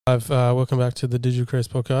Welcome back to the Digital Creators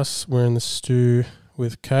Podcast. We're in the stew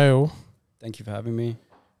with Kale. Thank you for having me.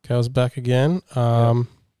 Kale's back again.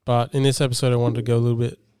 But in this episode, I wanted to go a little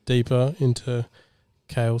bit deeper into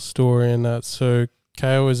Kale's story and that. So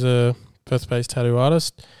Kale is a Perth-based tattoo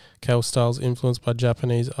artist. Kale's style is influenced by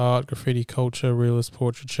Japanese art, graffiti culture, realist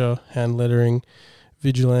portraiture, hand lettering,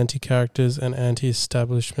 vigilante characters, and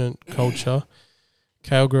anti-establishment culture.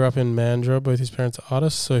 Kale grew up in Mandurah. Both his parents are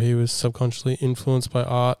artists, so he was subconsciously influenced by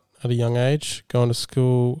art at a young age. Going to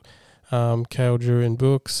school, Kale drew in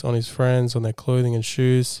books, on his friends, on their clothing and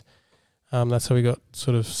shoes. That's how he got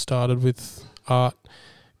sort of started with art.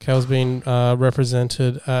 Kale's been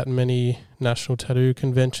represented at many national tattoo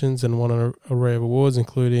conventions and won an array of awards,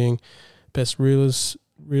 including Best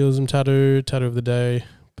Realism Tattoo, Tattoo of the Day,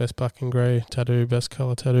 Best Black and Grey Tattoo, Best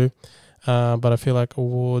Colour Tattoo. But I feel like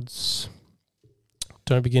awards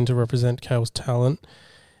don't begin to represent Kale's talent.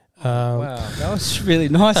 Wow, that was really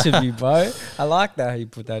nice of you, bro. I like that how you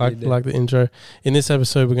put that in there. I like the intro. In this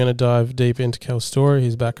episode, we're going to dive deep into Kale's story,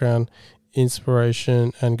 his background,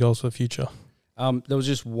 inspiration, and goals for the future. There was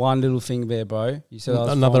just one little thing there, bro. You said I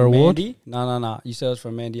was another from award? Mandy? No. You said I was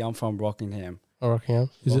from Mandy. I'm from Rockingham. Oh, Rockingham?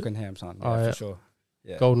 Is Rockingham, son. Yeah, for sure.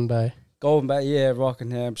 Yeah. Golden Bay. Golden Bay, yeah,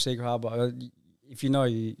 Rockingham, Secret Harbour. If you know,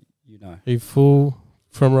 you know. Are you full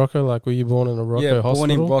from Rocco? Like, were you born in a Rocco hospital?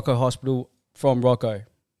 Born in Rocco Hospital from Rocco.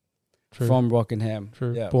 True. From Rockingham.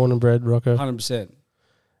 True. Yeah. Born and bred Rocco. 100%.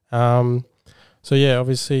 So, yeah,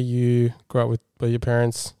 obviously you grew up with your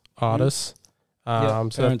parents, artists.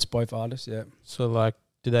 Parents both artists, yeah. So, like,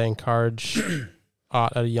 did they encourage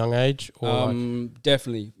art at a young age? Or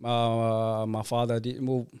definitely. My father did.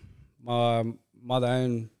 Well, my mother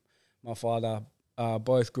and my father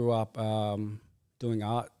both grew up doing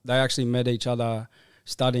art. They actually met each other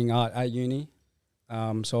studying art at uni.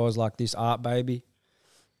 So I was like this art baby.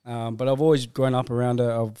 But I've always grown up around it.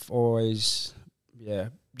 I've always,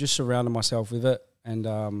 just surrounded myself with it.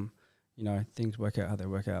 And, things work out how they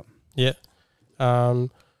work out. Yeah. So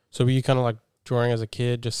were you kind of like drawing as a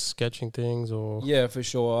kid, just sketching things or? Yeah, for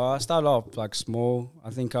sure. I started off like small. I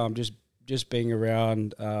think just being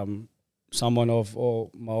around someone of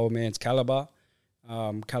my old man's caliber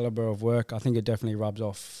of work, I think it definitely rubs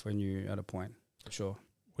off when you're at a point, for sure.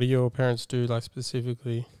 What do your parents do, like,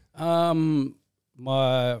 specifically? My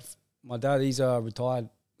dad, he's retired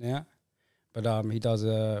now, but he does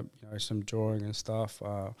some drawing and stuff.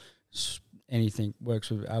 Anything, works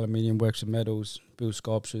with aluminium, works with metals, builds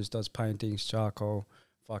sculptures, does paintings, charcoal,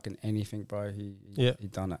 fucking anything, bro. He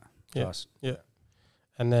done it. Yes. Yeah.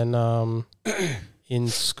 And then in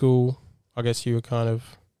school, I guess you were kind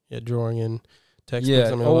of drawing in textbooks.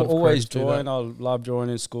 Yeah, I mean, always drawing. I love drawing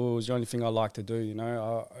in school. It was the only thing I like to do, you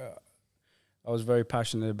know. I was very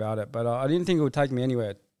passionate about it, but I didn't think it would take me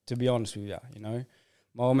anywhere, to be honest with you, you know.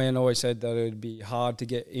 My old man always said that it would be hard to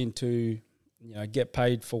get into, get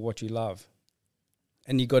paid for what you love.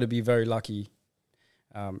 And you got to be very lucky,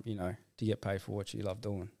 to get paid for what you love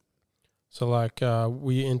doing. So, like,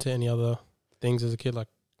 were you into any other things as a kid? Like,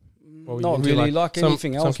 not really, like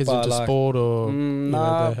anything else. Some kids but into like, sport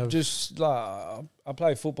or just like I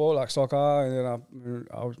play football, like soccer, and then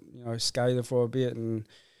I skated for a bit and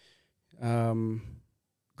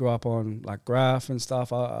grew up on like graph and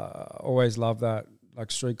stuff. I always loved that, like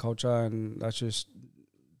street culture, and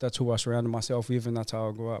that's who I surrounded myself with, and that's how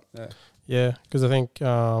I grew up. Yeah, because I think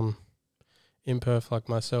in Perth, like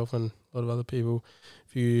myself and a lot of other people,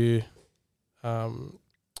 if you, I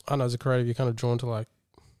don't know, as a creative, you're kind of drawn to like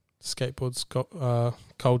skateboard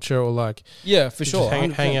culture or like for sure,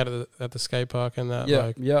 hang out at the skate park and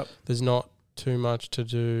that. There's not too much to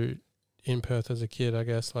do in Perth as a kid, I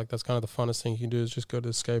guess. Like, that's kind of the funnest thing you can do is just go to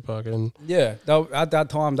the skate park and at that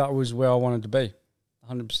time that was where I wanted to be,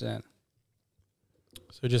 100%.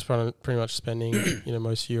 So just pretty much spending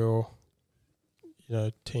most of your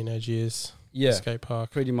teenage years at the skate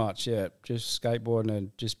park. Pretty much, yeah. Just skateboarding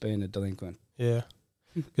and just being a delinquent. Yeah,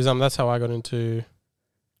 because that's how I got into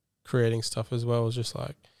creating stuff as well. It was just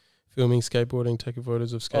like filming skateboarding, taking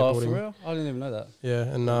photos of skateboarding. Oh, for real? I didn't even know that. Yeah,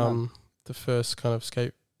 and the first kind of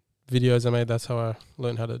skate videos I made, that's how I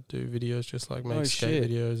learned how to do videos, just like make skate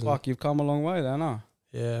videos. Fuck, you've come a long way then, huh?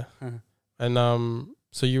 Yeah. And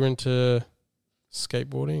so you were into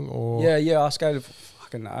skateboarding or? Yeah, I skated for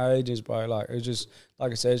fucking ages, bro. Like, it's just,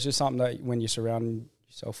 like I said, it's just something that when you surround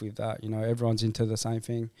yourself with that, everyone's into the same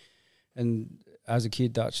thing. And as a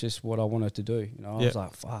kid, that's just what I wanted to do. I was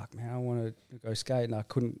like, fuck, man, I want to go skate, and I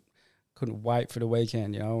couldn't wait for the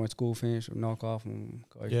weekend. When school finished, I'd knock off and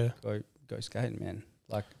go skating, man.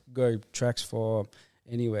 Like, go tracks for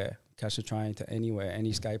anywhere, catch a train to anywhere,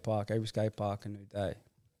 any skate park, every skate park, a new day.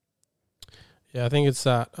 Yeah, I think it's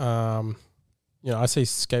that. I see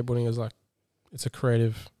skateboarding as like it's a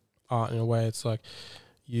creative art in a way. It's like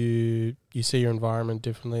you see your environment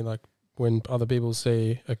differently. Like when other people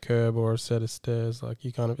see a curb or a set of stairs, like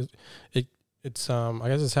you kind of it's I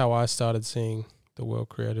guess it's how I started seeing the world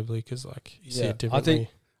creatively, because like you see it differently.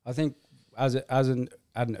 I think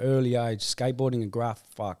at an early age, skateboarding and graph,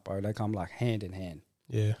 fuck, bro, they come like hand in hand.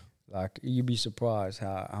 Yeah, like you'd be surprised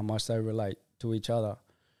how much they relate to each other.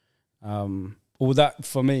 Well, that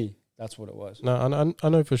for me, that's what it was. No, I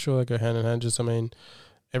know for sure they go hand in hand. Just I mean,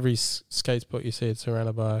 every skate spot you see, it's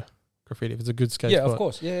surrounded by graffiti. If it's a good skate spot, of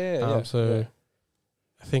course, yeah. So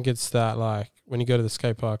I think it's that like when you go to the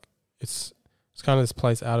skate park, it's kind of this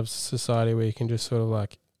place out of society where you can just sort of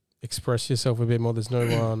like express yourself a bit more. There's no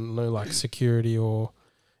like security or.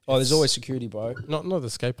 Oh, there's always security, bro. Not the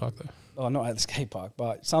skate park though. Oh, not at the skate park,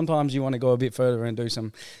 but sometimes you want to go a bit further and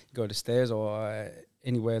go to stairs or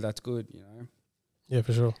anywhere that's good, you know. Yeah,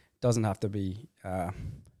 for sure. Doesn't have to be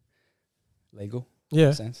legal. Yeah. In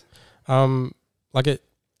a sense. Like it.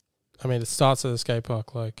 I mean, it starts at the skate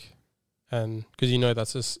park, like, and because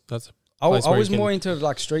that's I was more into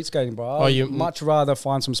like street skating, bro. I'd much rather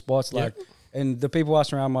find some spots like, and the people I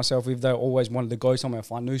surround myself with, they always wanted to go somewhere and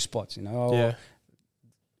find new spots, you know. Yeah.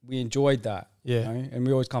 We enjoyed that. Yeah. You know? And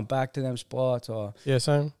we always come back to them spots or. Yeah,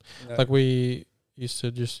 same. You know. Like we used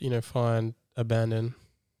to just, find abandoned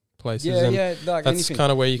places. Yeah, like that's anything.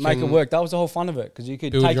 kind of where you make can it work. That was the whole fun of it, because you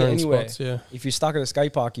could build take your it own anywhere. spots, yeah. If you're stuck at a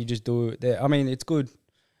skate park, you just do it there. I mean, it's good,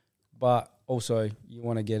 but also you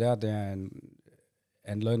want to get out there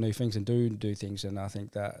and learn new things and do things, and I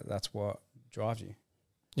think that's what drives you.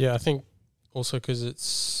 Yeah, I think also because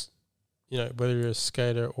it's, whether you're a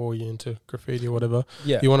skater or you're into graffiti or whatever,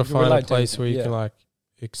 you want to find a place where you can like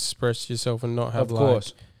express yourself and not have of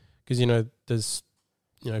course, because there's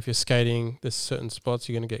if you're skating, there's certain spots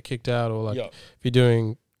you're going to get kicked out, or like if you're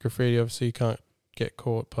doing graffiti, obviously you can't get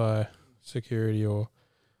caught by security or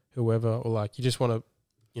whoever, or like you just want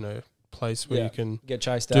to place where you can get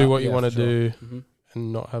chased do out, what you want to do mm-hmm.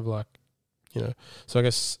 and not have like so I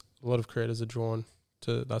guess a lot of creators are drawn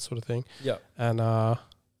to that sort of thing. And I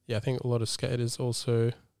think a lot of skaters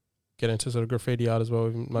also get into sort of graffiti art as well.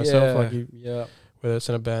 Even myself, whether it's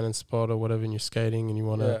an abandoned spot or whatever, and you're skating and you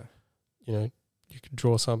want to you could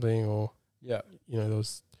draw something, or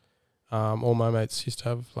those all my mates used to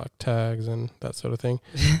have like tags and that sort of thing.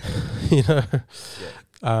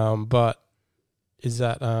 But is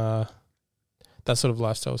that that sort of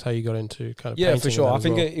lifestyle is how you got into kind of painting? For sure. I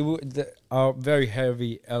think a very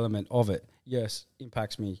heavy element of it,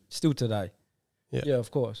 impacts me still today. Yeah,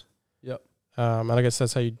 of course. Yep. And I guess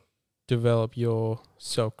that's how you develop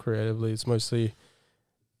yourself creatively. It's mostly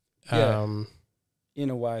in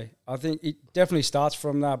a way. I think it definitely starts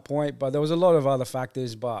from that point, but there was a lot of other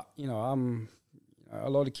factors. But a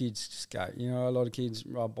lot of kids skate. A lot of kids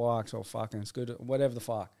ride bikes or fucking scooter, whatever the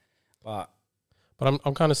fuck. But I'm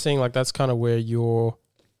kind of seeing like that's kind of where your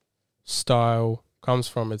style comes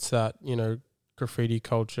from. It's that graffiti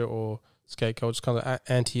culture or skate culture, it's kind of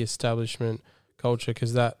anti-establishment culture,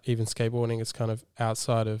 because that even skateboarding is kind of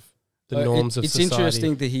outside of the norms of society. It's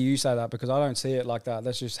interesting to hear you say that, because I don't see it like that.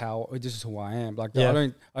 That's just this is who I am. Like I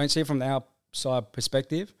don't see it from the outside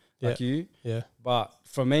perspective like you. Yeah. But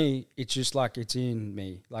for me, it's just like it's in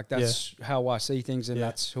me. Like that's how I see things, and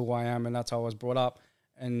that's who I am, and that's how I was brought up,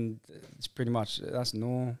 and it's pretty much that's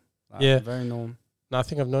normal. Like, very normal. No, I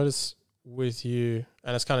think I've noticed with you,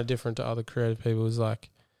 and it's kind of different to other creative people, is like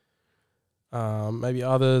maybe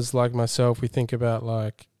others like myself, we think about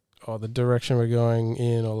like the direction we're going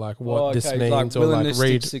in, or like what this means, or like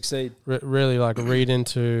really like read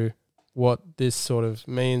into what this sort of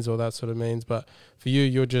means or that sort of means. But for you,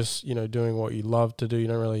 you're just doing what you love to do. You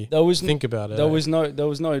don't really think about it. There was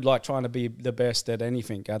no like trying to be the best at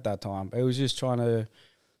anything at that time. It was just I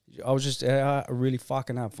was just really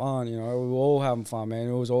fucking have fun. We were all having fun, man.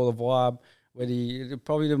 It was all the vibe.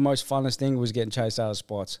 Probably the most funnest thing was getting chased out of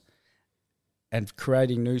spots and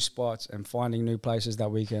creating new spots and finding new places that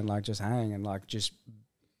we can like just hang and like just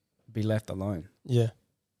be left alone. Yeah.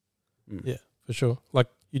 Yeah, for sure. Like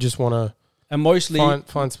you just want to and mostly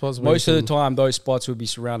find spots. Most of the time, those spots would be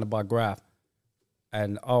surrounded by graph,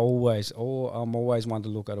 and I'm always one to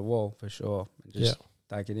look at a wall for sure and just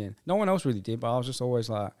take it in. No one else really did, but I was just always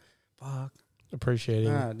like, fuck, appreciating.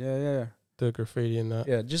 The graffiti and that.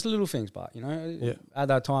 Yeah, just little things, but at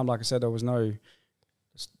that time, like I said, there was no,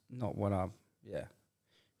 it's not what I'm. Yeah,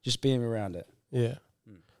 just being around it. Yeah,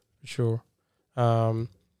 for sure. And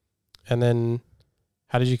then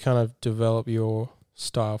how did you kind of develop your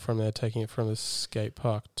style from there, taking it from the skate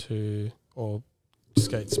park or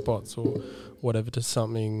skate spots or whatever to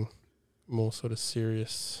something more sort of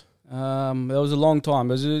serious? There was a long time.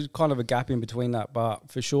 There's kind of a gap in between that, but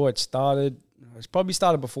for sure it's probably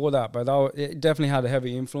started before that, but it definitely had a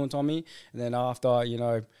heavy influence on me. And then after, you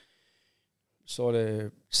know, sort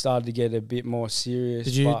of started to get a bit more serious.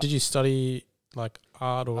 Did you study like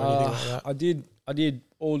art or anything like that? I did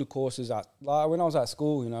all the courses like when I was at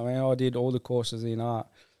school, you know, I did all the courses in art.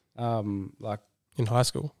 Like in high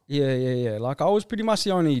school? Yeah. Like I was pretty much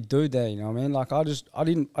the only dude there, you know what I mean? Like I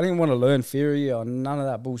didn't want to learn theory or none of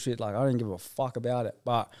that bullshit. Like I didn't give a fuck about it.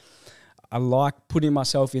 But I like putting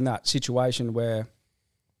myself in that situation where,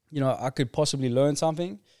 you know, I could possibly learn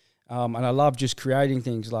something. And I love just creating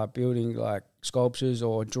things like building like sculptures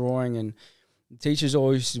or drawing, and teachers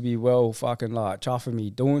always used to be fucking like chuffing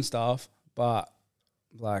me doing stuff, but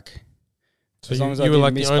like so you were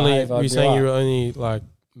like the only, were you saying you were only like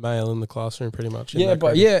male in the classroom pretty much? Yeah,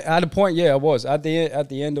 but at a point, I was at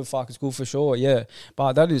the end of fucking school for sure, yeah.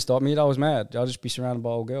 But that didn't stop me. I was mad. I'd just be surrounded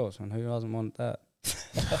by old girls, and who doesn't want that?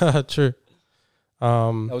 True.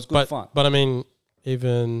 That was good fun. But I mean,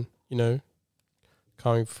 even, you know,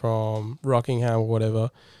 coming from Rockingham or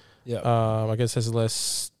whatever, I guess there's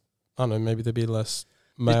less, I don't know, maybe there'd be less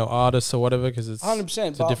male artists or whatever, because it's 100%.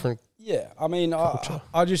 It's a different I mean,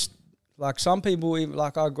 I just, like some people, even,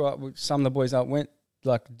 like I grew up with some of the boys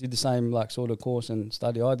that did the same like sort of course and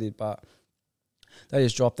study I did, but they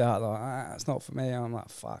just dropped out like, it's not for me. I'm like,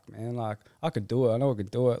 fuck, man, like I could do it. I know I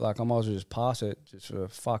could do it. Like I might as well just pass it just for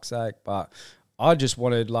fuck's sake. But I just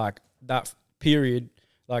wanted like that period,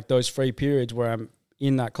 like those 3 periods where I'm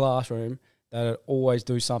in that classroom, that I'd always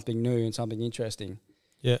do something new and something interesting.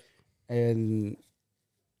 Yeah. And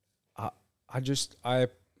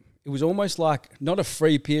it was almost like not a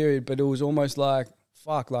free period, but it was almost like,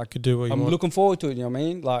 fuck, like could do what you I'm want. looking forward to it, you know what I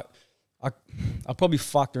mean? Like I probably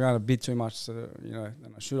fucked around a bit too much, you know,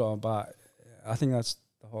 than I should have, but I think that's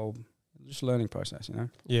the whole just learning process, you know?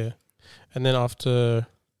 Yeah. And then after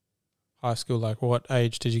high school, like what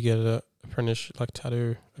age did you get a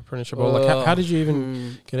tattoo apprenticeship? Or like how did you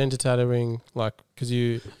even get into tattooing? Like, because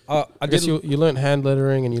you learned hand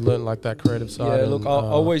lettering and you learned like that creative side. Yeah, look, I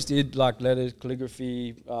always did like letters,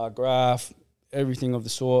 calligraphy, graph, everything of the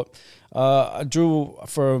sort. I drew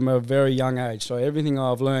from a very young age, so everything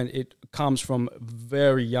I've learned, it comes from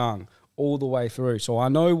very young all the way through. So I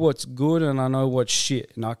know what's good and I know what's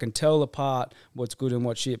shit, and I can tell apart what's good and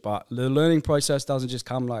what's shit. But the learning process doesn't just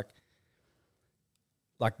come like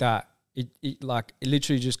that. It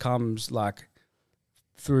literally just comes like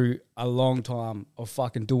through a long time of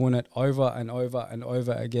fucking doing it over and over and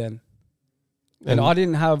over again. And I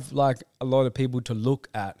didn't have like a lot of people to look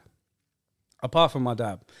at, apart from my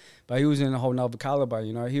dad. But he was in a whole nother caliber,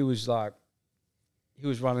 you know. He was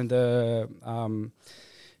running the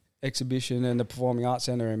exhibition and the Performing Arts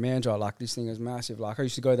Centre in Mandurah. Like, this thing is massive. Like, I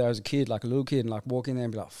used to go there as a kid, like a little kid, and like walk in there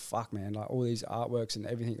and be like, fuck, man, like all these artworks and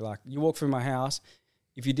everything. Like, you walk through my house,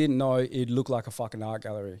 if you didn't know, it'd look like a fucking art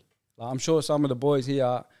gallery. Like, I'm sure some of the boys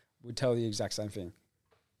here would tell the exact same thing.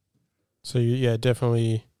 So,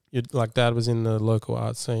 definitely, like, Dad was in the local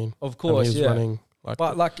art scene. Of course, he was running.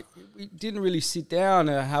 But like, we didn't really sit down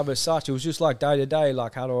and have as such. It was just like day to day,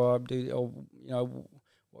 like, how do I do, or, you know,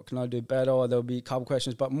 what can I do better? Or there'll be a couple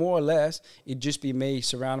questions, but more or less, it'd just be me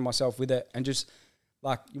surrounding myself with it. And just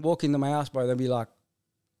like, you walk into my house, bro, there'll be like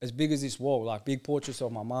as big as this wall, like big portraits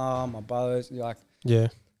of my mom, my brothers, like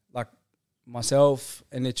myself.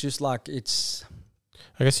 And it's just like, it's,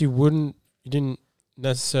 I guess you didn't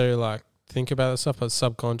necessarily like think about that stuff, but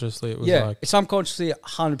subconsciously it was like, subconsciously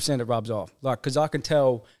 100% it rubs off. Like, because I can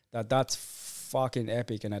tell that that's fucking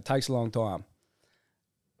epic and it takes a long time.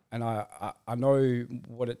 And I know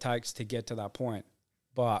what it takes to get to that point.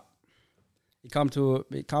 But it come to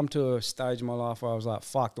a stage in my life where I was like,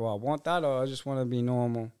 fuck, do I want that or I just want to be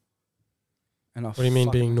normal? And what do you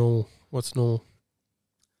mean being normal? What's normal?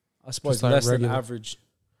 I suppose like less regular, than average.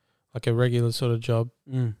 Like a regular sort of job.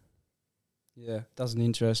 Yeah, doesn't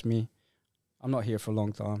interest me. I'm not here for a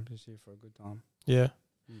long time, just here for a good time. Yeah.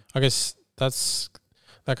 I guess that's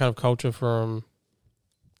that kind of culture from,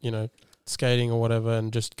 you know, skating or whatever,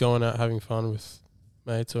 and just going out having fun with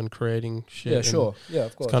mates and creating shit. Yeah, sure. Yeah,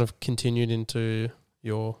 of course. It's kind of continued into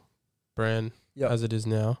your brand as it is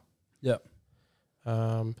now. Yeah.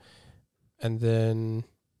 And then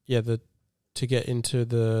to get into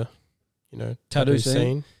the, you know, tattoo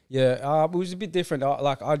scene. Yeah, it was a bit different.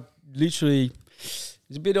 I literally,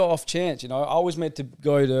 it's a bit off chance, you know. I was meant to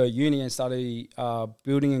go to uni and study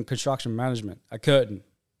building and construction management at Curtin.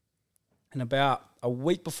 And about a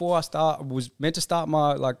week before I was meant to start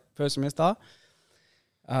my like first semester,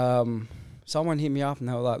 someone hit me up and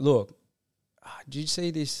they were like, "Look, did you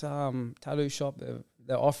see this tattoo shop that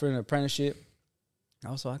they're offering an apprenticeship.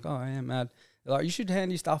 I was like, oh, I am mad. They're like, you should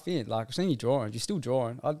hand your stuff in. Like, I've seen you drawing. You're still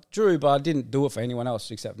drawing. I drew, but I didn't do it for anyone else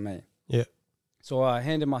except for me. Yeah. So I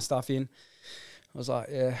handed my stuff in. I was like,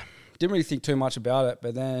 yeah, didn't really think too much about it.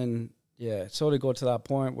 But then, yeah, it sort of got to that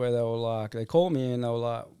point where they were like, they called me and they were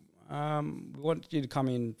like, we want you to come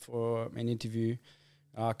in for an interview.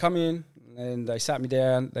 Come in, and they sat me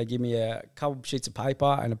down. They give me a couple of sheets of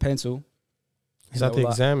paper and a pencil. Is that the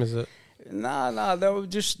exam, is it? No, they were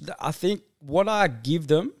just, I think what I give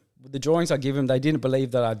them, the drawings I give them, they didn't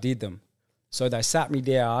believe that I did them. So they sat me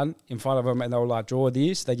down in front of them and they were like, draw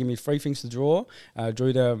this. They give me 3 things to draw. I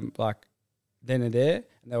drew them like then and there.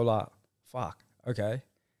 And they were like, fuck, okay.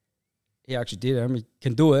 He actually did them. He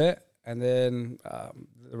can do it. And then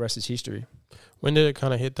the rest is history. When did it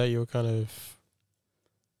kind of hit that you were kind of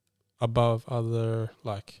above other,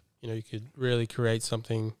 like, you know, you could really create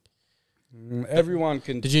something? Everyone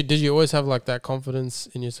can. Did you always have like that confidence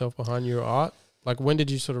in yourself behind your art? Like, when did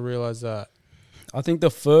you sort of realize that? I think the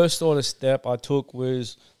first sort of step I took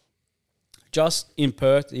was just in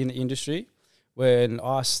Perth in the industry. When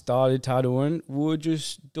I started tattooing, we were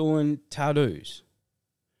just doing tattoos.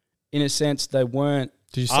 In a sense, they weren't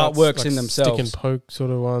Did you start artworks like in themselves. stick and poke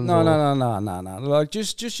sort of ones? No. Like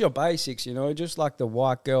just your basics, you know, just like the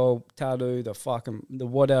white girl tattoo, the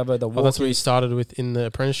whatever, the that's what you started with in the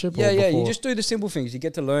apprenticeship? Yeah, or yeah. before? You just do the simple things. You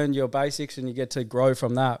get to learn your basics and you get to grow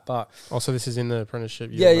from that. But also, this is in the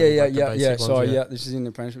apprenticeship. Yeah. So this is in the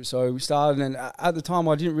apprenticeship. So we started, and at the time,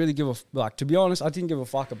 I didn't really to be honest, I didn't give a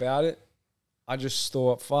fuck about it. I just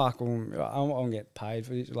thought, fuck, I'm get paid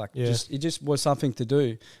for this. It just was something to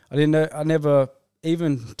do. I didn't know. I never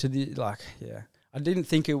even to the I didn't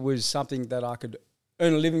think it was something that I could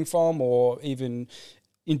earn a living from or even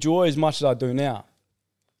enjoy as much as I do now.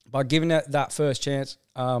 But giving it that first chance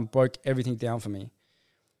broke everything down for me.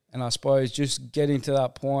 And I suppose just getting to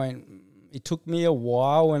that point, it took me a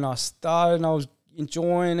while when I started and I was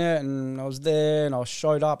enjoying it and I was there and I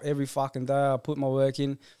showed up every fucking day. I put my work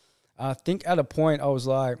in. I think at a point I was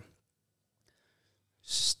like,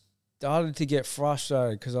 started to get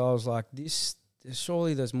frustrated because I was like,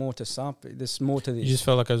 surely there's more to something. There's more to this. You just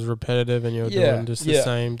felt like it was repetitive and you were doing just the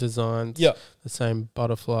same designs, the same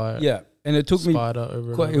butterfly. Yeah. And it took me,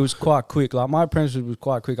 it was quite quick. Like my apprenticeship was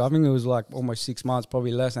quite quick. I think it was like almost 6 months,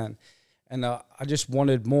 probably less than. And I just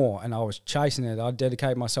wanted more and I was chasing it. I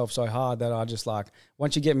dedicate myself so hard that I just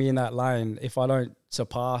once you get me in that lane, if I don't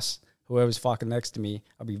surpass whoever's fucking next to me,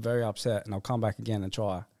 I'll be very upset and I'll come back again and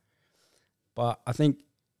try. But I think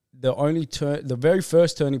the very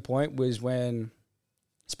first turning point was when,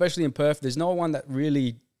 especially in Perth, there's no one that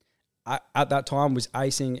really at that time was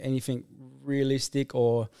acing anything realistic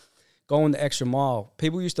or going the extra mile.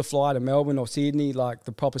 People used to fly to Melbourne or Sydney, like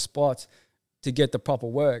the proper spots, to get the proper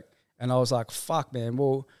work. And I was like, fuck, man,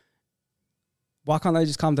 well, why can't they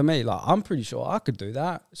just come to me? Like, I'm pretty sure I could do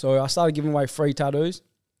that. So I started giving away free tattoos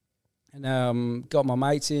and got my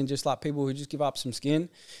mates in, just like people who just give up some skin.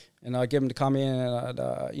 And I get them to come in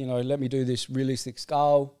and, let me do this realistic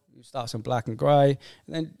skull, start some black and grey.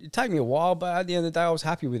 And then it took me a while, but at the end of the day, I was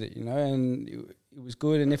happy with it, and it was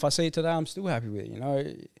good. And if I see it today, I'm still happy with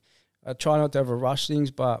it, I try not to ever rush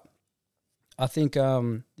things, but I think,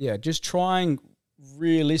 just trying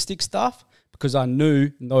realistic stuff because I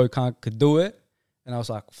knew no one could do it. And I was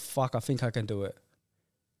like, fuck, I think I can do it.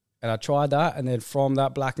 And I tried that. And then from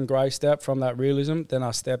that black and grey step, from that realism, then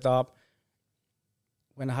I stepped up.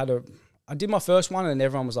 When I did my first one and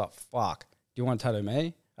everyone was like, fuck, do you want to tattoo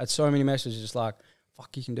me? I had so many messages just like,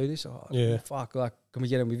 fuck, you can do this? Oh, yeah. Fuck, can we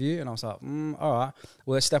get in with you? And I was like, all right,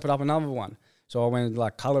 well, let's step it up another one. So I went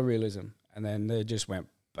colour realism and then they just went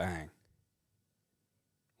bang.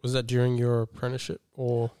 Was that during your apprenticeship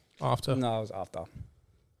or after? No, it was after.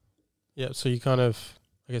 Yeah, so you kind of,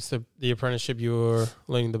 I guess the apprenticeship, you were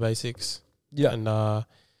learning the basics. Yeah. And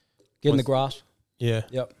getting the grasp. Yeah.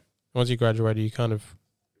 Yep. Once you graduated, you kind of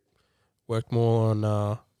worked more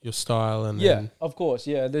on your style and of course,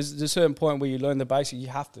 yeah. There's a certain point where you learn the basics. You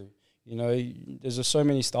have to, there's just so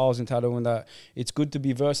many styles in tattooing that it's good to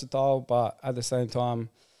be versatile, but at the same time,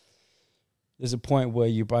 there's a point where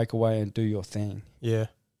you break away and do your thing. Yeah,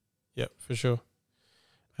 for sure.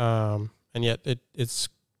 And yet it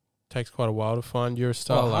takes quite a while to find your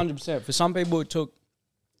style. 100%. For some people,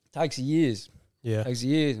 takes years. Yeah, it takes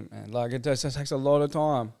years, man. It just takes a lot of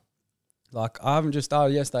time. I haven't just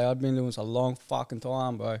started yesterday. I've been doing this a long fucking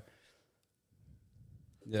time, bro.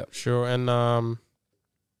 Yeah. Sure. And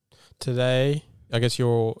today, I guess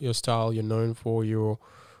your style, you're known for your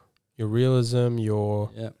realism, your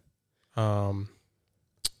kind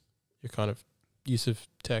of use of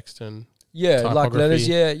text and Yeah, like letters.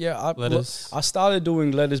 typography, Yeah. letters. I started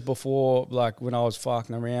doing letters before, like when I was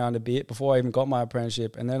fucking around a bit before I even got my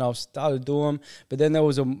apprenticeship, and then I started doing them. But then there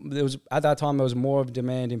was at that time there was more of a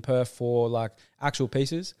demand in Perth for like actual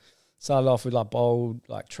pieces. Started off with like bold,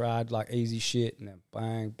 like trad, like easy shit, and then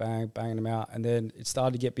banging them out, and then it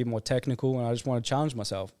started to get a bit more technical, and I just want to challenge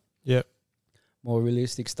myself. Yep. More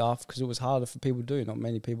realistic stuff because it was harder for people to do. Not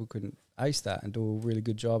many people couldn't ace that and do a really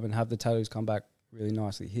good job and have the tattoos come back really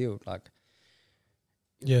nicely healed. Like.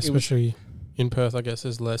 Yeah, especially in Perth, I guess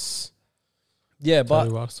there's less. Yeah, but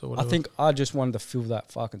tattoo artists or I whatever. think I just wanted to fill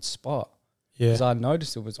that fucking spot Yeah. because I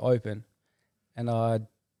noticed it was open, and I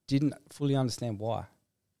didn't fully understand why.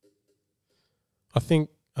 I think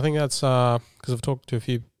that's because I've talked to a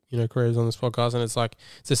few creators on this podcast, and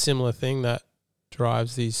it's a similar thing that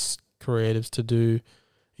drives these creatives to do,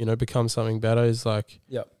 become something better. Is like,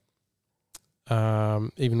 Yep.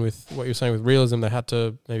 Even with what you're saying with realism, they had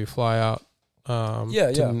to maybe fly out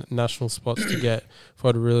to national spots to get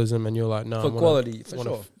photorealism, and you're like, no, For quality, for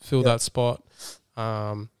sure. Fill that spot.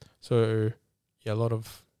 So yeah, a lot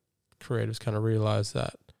of creatives kind of realize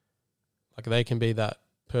that, like, they can be that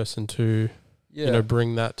person to,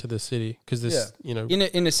 bring that to the city because this,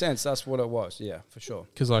 in a sense, that's what it was. Yeah, for sure.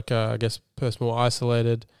 Because like I guess Perth's more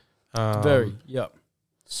isolated. Very. Yep.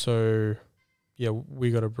 So yeah, we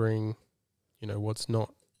got to bring, what's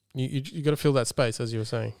not. You got to fill that space, as you were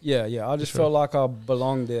saying. Yeah. I just felt like I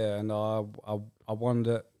belonged there, and I wanted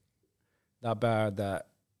it that bad that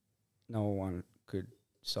no one could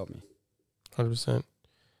stop me. 100%.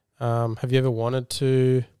 Have you ever wanted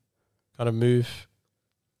to kind of move,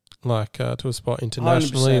 like, to a spot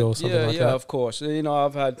internationally 100%. or something like that? Yeah, of course.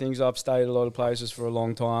 I've had things. I've stayed a lot of places for a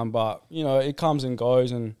long time, but it comes and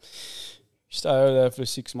goes, and you stay over there for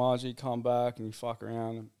 6 months, you come back and you fuck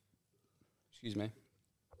around. And, excuse me.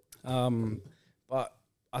 But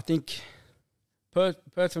I think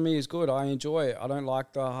Perth for me is good. I enjoy it. I don't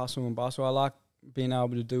like the hustle and bustle. I like being able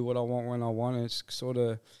to do what I want when I want. It sort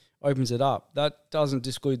of opens it up. That doesn't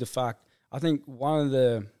disclude the fact. I think one of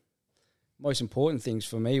the most important things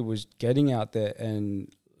for me was getting out there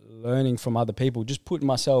and learning from other people, just putting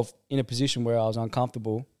myself in a position where I was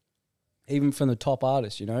uncomfortable, even from the top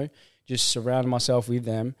artists, just surrounding myself with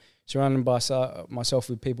them, surrounding myself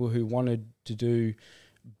with people who wanted to do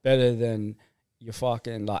better than your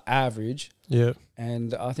fucking like average. Yeah.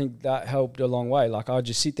 And I think that helped a long way. Like I'd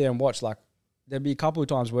just sit there and watch. Like there'd be a couple of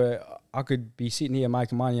times where I could be sitting here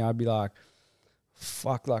making money. I'd be like,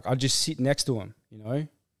 fuck, like I'd just sit next to him,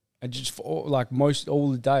 and just for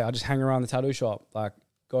all the day, I just hang around the tattoo shop, like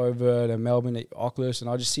go over to Melbourne at Oculus, and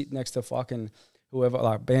I just sit next to fucking whoever,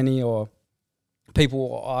 like Benny or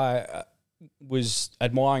people I was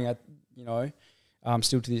admiring at,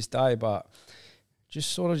 still to this day, but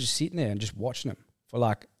just sort of just sitting there and just watching them for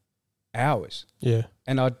like hours. Yeah.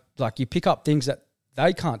 And you pick up things that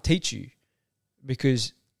they can't teach you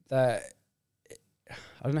because I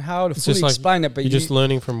don't know how to fully explain it, but you're just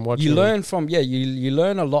learning from watching. You learn from, you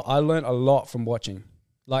learn a lot. I learned a lot from watching.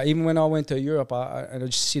 Like even when I went to Europe, and I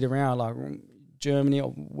just sit around like Germany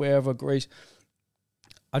or wherever, Greece,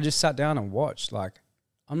 I just sat down and watched. Like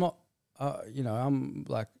I'm not, I'm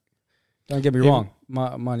like, don't get me wrong,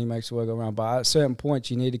 money makes the world go round. But at certain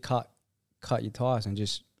points, you need to cut your ties and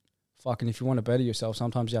just fucking, if you want to better yourself,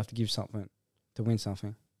 sometimes you have to give something to win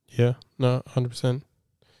something. Yeah, no, 100%.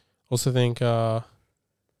 Also think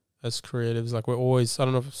as creatives, like we're always, I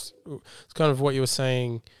don't know if it's kind of what you were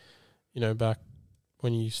saying, back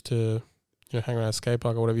when you used to, hang around a skate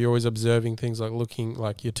park or whatever, you're always observing things, like looking,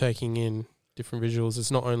 like you're taking in different visuals.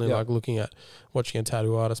 It's not only like watching a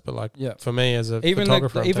tattoo artist, but like for me as a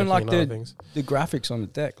photographer, I'm taking in other things. The graphics on the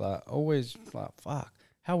deck, like always like, fuck,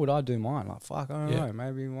 how would I do mine? Like, fuck, I don't know,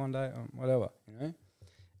 maybe one day, whatever,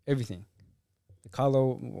 everything. The color,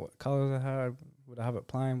 what colors I had, would I have it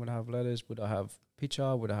plain? Would I have letters? Would I have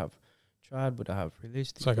picture? Would I have trad? Would I have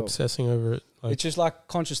realistic? It's like obsessing over it. Like it's just like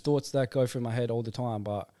conscious thoughts that go through my head all the time,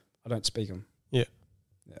 but I don't speak them. Yeah.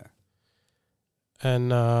 Yeah.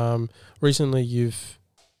 And recently you've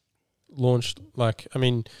launched, like, I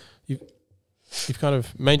mean, you've kind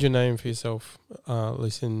of made your name for yourself, at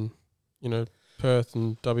least in, Perth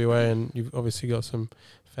and WA, and you've obviously got some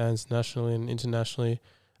fans nationally and internationally.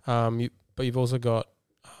 But you've also got,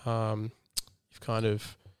 you've kind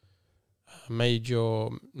of made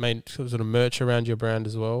sort of merch around your brand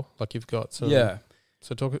as well. Like you've got some. Yeah.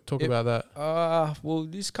 So talk about that. Well,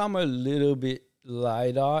 this come a little bit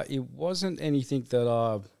later. It wasn't anything that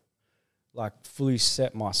I like fully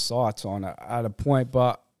set my sights on at a point,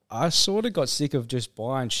 but I sort of got sick of just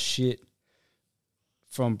buying shit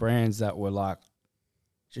from brands that were like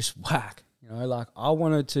just whack. You know, like I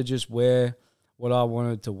wanted to just wear what I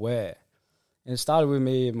wanted to wear. And it started with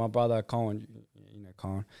me and my brother Colin, you know,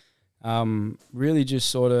 Colin. Really just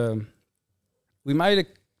sort of, we made a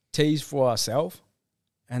tees for ourselves.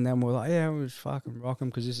 And then we're like, yeah, we just fucking rock them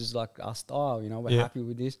because this is like our style, you know, we're happy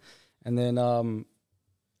with this. And then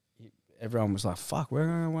everyone was like, fuck, we're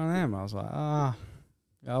going to one of them. I was like,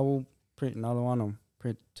 yeah, we'll print another one or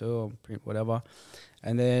print two or print whatever.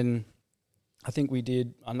 And then I think we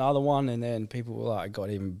did another one and then people were like, got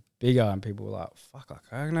even bigger and people were like, fuck, like,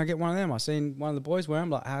 how can I get one of them? I seen one of the boys wear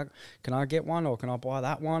them, like, how can I get one or can I buy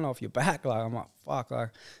that one off your back? Like, I'm like, fuck, like,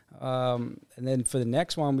 and then for the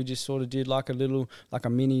next one, we just sort of did like a little, like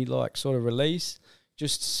a mini, like sort of release,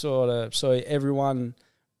 just sort of, so everyone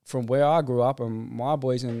from where I grew up and my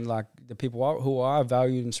boys and like the people who I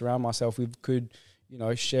valued and surround myself with could, you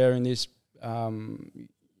know, share in this,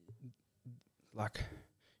 like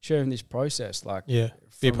sharing this process, like,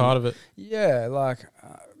 be a part of it. Yeah. Like,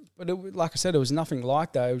 but it, like I said, it was nothing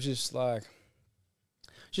like that. It was just like,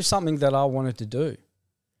 just something that I wanted to do.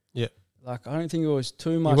 Yeah. Like, I don't think it was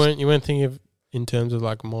too much. You weren't thinking of in terms of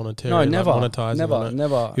like monetary. No, never. Like monetizing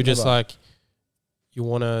Never. You're just like, you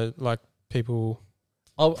want to like people.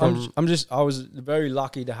 I was very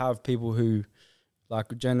lucky to have people who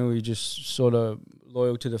like generally just sort of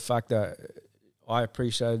loyal to the fact that I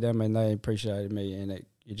appreciated them and they appreciated me, and it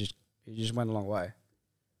just went a long way.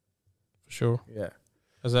 For sure. Yeah.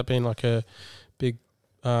 Has that been like a big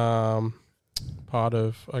part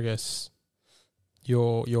of, I guess,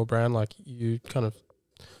 your brand? Like you kind of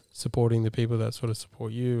supporting the people that sort of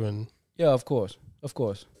support you and... Yeah, of course. It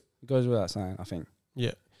goes without saying, I think.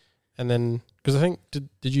 Yeah. And then, because I think, did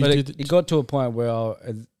you but do... It got to a point where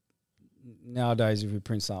nowadays if we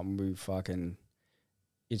print something,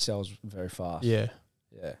 it sells very fast. Yeah.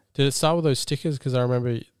 Yeah. Did it start with those stickers? Because I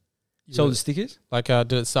remember... So the stickers? Like,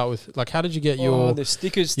 did it start with... Like, how did you get the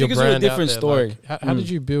stickers? your Stickers are a brand different story. Like, how did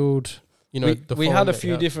you build... You know, we had a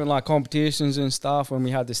few different like competitions and stuff when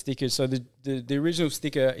we had the stickers. So the original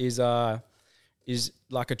sticker is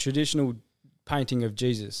like a traditional painting of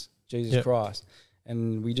Jesus Christ,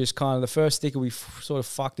 and we just kind of the first sticker we sort of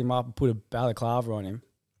fucked him up and put a balaclava on him.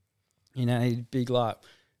 You know, he big like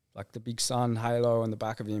the big sun halo on the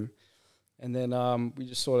back of him, and then we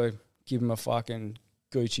just sort of give him a fucking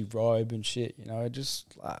Gucci robe and shit. You know,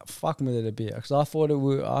 just like fucking with it a bit because I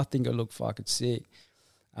think it looked fucking sick.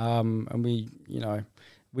 And we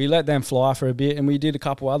let them fly for a bit, and we did a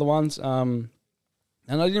couple other ones. And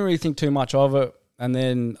I didn't really think too much of it. And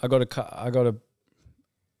then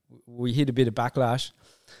we hit a bit of backlash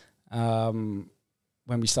when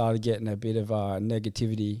we started getting a bit of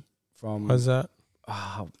negativity from. Why's that?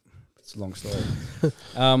 It's a long story.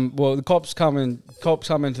 Well, the cops come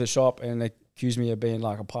into the shop and they accuse me of being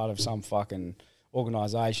like a part of some fucking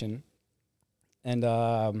organisation, and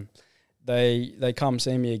They come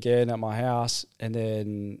see me again at my house, and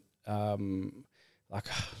then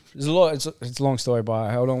there's a lot. It's a long story, but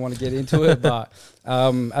I don't want to get into it. But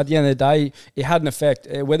at the end of the day, it had an effect,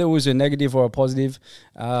 whether it was a negative or a positive.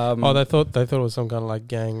 They thought it was some kind of like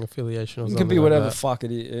gang affiliation or something. It could be whatever like the fuck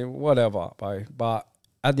it is, whatever. But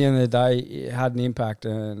at the end of the day, it had an impact,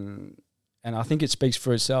 and I think it speaks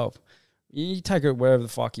for itself. You take it wherever the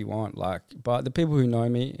fuck you want, but the people who know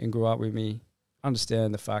me and grew up with me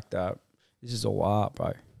understand the fact that this is all art,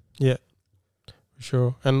 bro. Yeah, for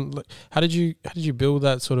sure. And how did you build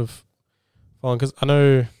that sort of following? Because I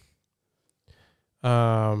know,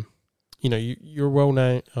 you're a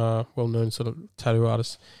well-known sort of tattoo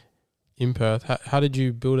artist in Perth. How did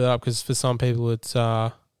you build it up? Because for some people, it's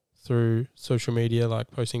through social media, like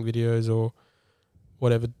posting videos or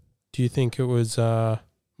whatever. Do you think it was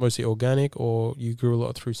mostly organic, or you grew a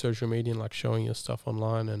lot through social media and like showing your stuff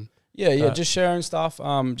online and? Yeah, just sharing stuff,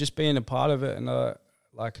 just being a part of it, and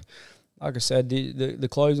like I said, the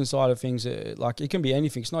clothing side of things, like it can be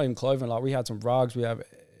anything. It's not even clothing. Like we had some rugs, we have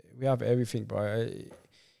everything, bro.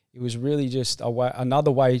 It was really just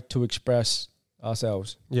another way to express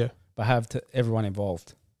ourselves. Yeah, but have everyone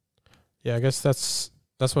involved. Yeah, I guess that's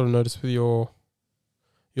what I noticed with your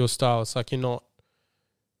style. It's like you're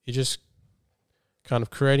just kind of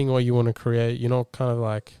creating what you want to create. You're not kind of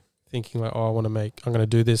like thinking like, I'm going to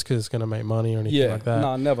do this because it's going to make money or anything like that.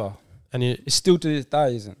 No, never. And it's still to this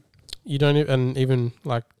day, isn't it? You don't, and even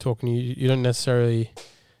like talking to you don't necessarily,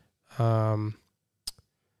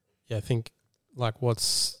 think like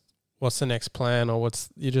what's the next plan or I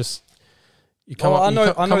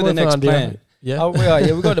know the next plan. Yeah.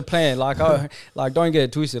 We got the plan. Like, don't get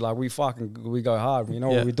it twisted. Like, we go hard. You know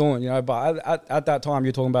what we're doing. You know, but at that time,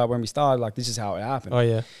 you're talking about when we started. Like, this is how it happened. Oh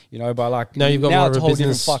yeah. You know, but like now you've got more of a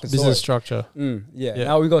business structure. Yeah.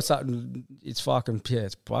 Now we got something. It's fucking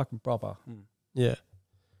proper. Yeah.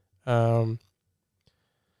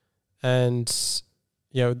 And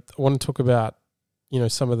yeah, I want to talk about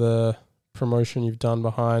some of the promotion you've done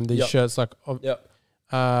behind these shirts. Like,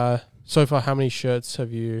 so far, how many shirts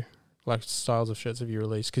have you, like, styles of shirts have you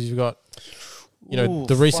released? Because you've got,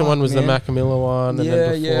 the recent one was the Mac Miller one, and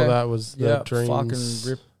then before that was the Dreams. Fucking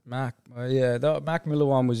rip Mac. The Mac Miller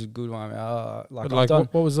one was a good one.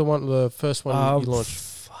 What was the one? The first one you launched?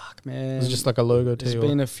 Fuck, man. It was just like a logo tee. There's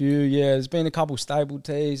been a few. Yeah, there's been a couple stable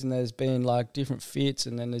tees, and there's been like different fits,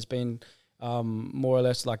 and then there's been more or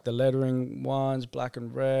less like the lettering ones, black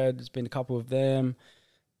and red. There's been a couple of them.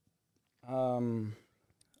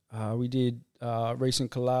 We did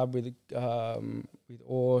recent collab with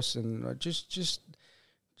Ors, and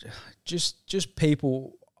just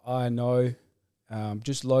people I know,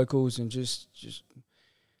 just locals, and just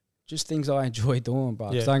things I enjoy doing,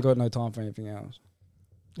 but I ain't got no time for anything else.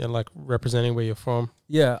 And like representing where you're from.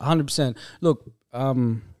 Yeah, 100%. Look,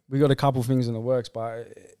 we got a couple things in the works, but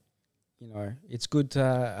it's good to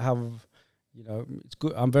have. It's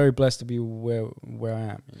good. I'm very blessed to be where I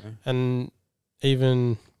am. And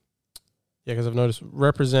even. Yeah, because I've noticed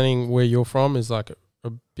representing where you're from is like a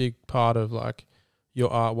big part of like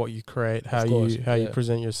your art, what you create, how you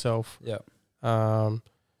present yourself. Yeah.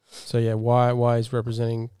 So yeah, why is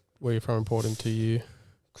representing where you're from important to you?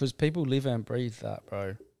 Because people live and breathe that,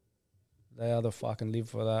 bro. They either fucking live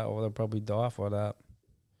for that, or they'll probably die for that.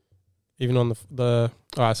 Even on the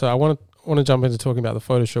all right, so I want to jump into talking about the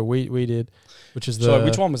photo show we did, which is So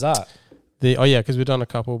which one was that? Because we've done a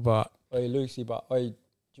couple, but Lucy,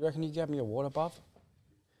 do you reckon you gave me a water, buff?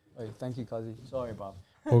 Oh, thank you, Cuzzy. Sorry, buff.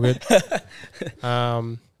 All good.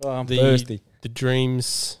 I'm thirsty. The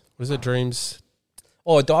Dreams. What is it? Dreams.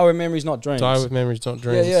 Oh, Die with Memories, Not Dreams. Die with Memories, Not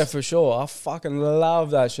Dreams. Yeah, for sure. I fucking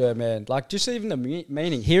love that shirt, man. Like, just even the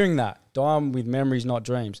meaning, hearing that. Die with Memories, Not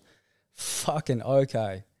Dreams. Fucking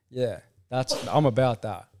okay. Yeah, I'm about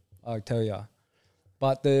that, I'll tell you.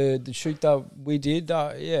 But the shoot that we did,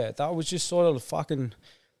 that was just sort of the fucking,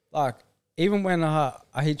 like, even when I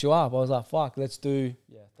hit you up, I was like, fuck, let's do...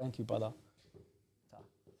 Yeah, thank you, brother.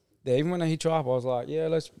 Yeah, even when I hit you up, I was like, yeah,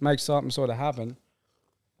 let's make something sort of happen.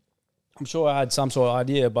 I'm sure I had some sort of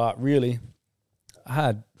idea, but really, I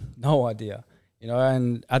had no idea.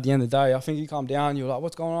 And at the end of the day, I think you come down, you were like,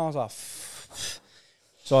 what's going on? I was like...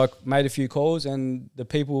 So I made a few calls, and the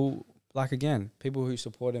people... Like, again, people who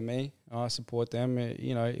supported me, I support them,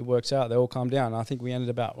 it works out. They all come down. And I think we ended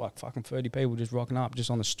about like fucking 30 people just rocking up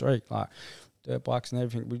just on the street, like dirt bikes and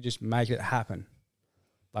everything. We just make it happen.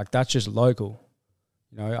 Like, that's just local.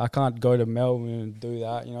 I can't go to Melbourne and do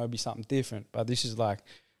that. It'd be something different. But this is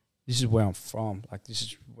where I'm from. Like, this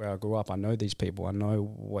is where I grew up. I know these people. I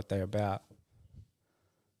know what they're about.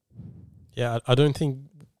 Yeah, I don't think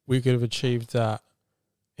we could have achieved that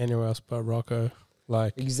anywhere else but Rocco.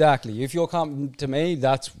 Like, exactly. If you're coming to me,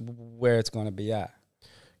 that's where it's going to be at.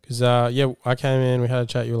 Because, I came in, we had a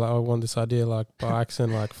chat, you were like, I want this idea, like, bikes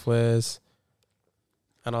and, like, flares.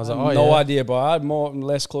 And I was like, no idea, bro. I had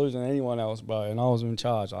less clues than anyone else, bro, and I was in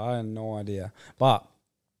charge. I had no idea. But,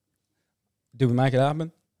 did we make it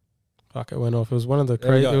happen? Fuck, it went off. It was one of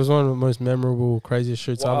the most memorable, craziest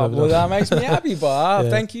shoots I've ever done. Well, that makes me happy, bro.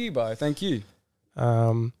 Thank you, bro. Thank you.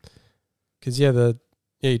 Because,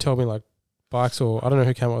 you told me, like, bikes, or I don't know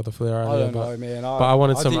who came up with the flare. I don't know, man. But I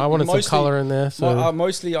wanted some color in there. So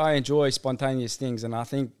mostly, I enjoy spontaneous things, and I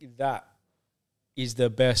think that is the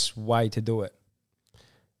best way to do it.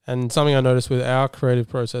 And something I noticed with our creative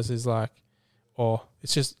process is like,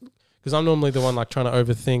 it's just because I'm normally the one like trying to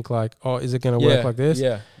overthink, like, is it going to work like this?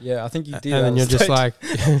 Yeah. I think you did. And then you're just like,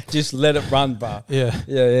 just let it run, bro.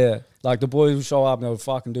 Yeah. Like, the boys will show up and they'll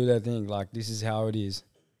fucking do their thing. Like, this is how it is.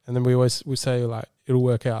 And then we say like, it'll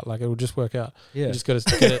work out. Like, it'll just work out. Yeah. You just got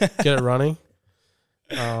to get it running.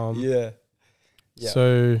 So,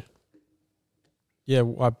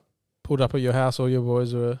 I pulled up at your house. All your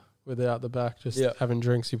boys were there out the back just having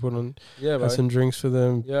drinks. You put on some drinks for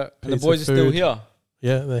them. Yeah. And the boys are still here.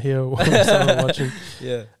 Yeah, they're here watching.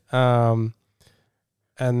 Yeah.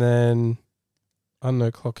 And then, I don't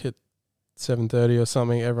know, clock hit 7:30 or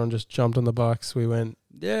something. Everyone just jumped on the bikes. We went.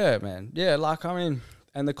 Yeah, man. Yeah, like, I mean...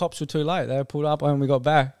 And the cops were too late. They pulled up when we got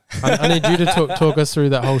back. I need you to talk us through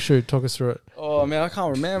that whole shoot. Talk us through it. Oh, man, I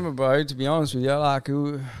can't remember, bro, to be honest with you. Like,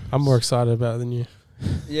 I'm more excited about it than you.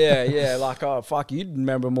 Yeah. Like, oh, fuck, you'd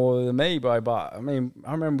remember more than me, bro. But, I mean,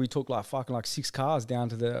 I remember we took, like, fucking, like, 6 cars down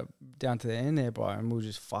to down to the end there, bro, and we were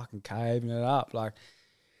just fucking caving it up. Like,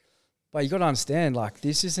 but you got to understand, like,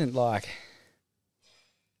 this isn't like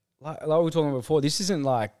we were talking before, this isn't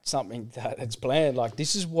like something that's planned. Like,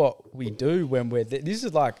 this is what we do when we're there. This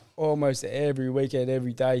is like almost every weekend,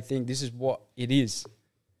 every day thing. This is what it is.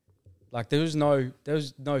 Like, there's no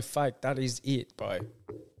fake. That is it, bro.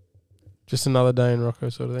 Just another day in Rocco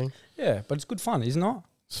sort of thing. Yeah, but it's good fun, isn't it?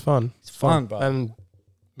 It's fun. It's fun, bro. And,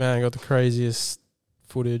 man, I got the craziest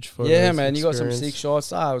footage. Photos, yeah, man, you got some experience. sick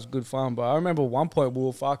shots. It was good fun, but I remember at one point we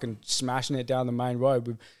were fucking smashing it down the main road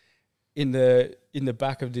with, in the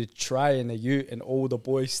back of the tray in the ute, and all the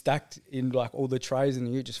boys stacked in like all the trays in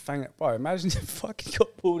the ute, just fanging it. Bro, imagine if fucking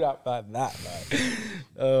got pulled up like that,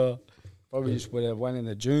 bro. Probably just would have went in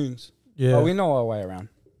the dunes. Yeah. But we know our way around.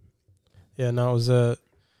 Yeah, no, it was a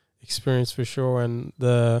experience for sure, and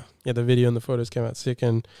the video and the photos came out sick,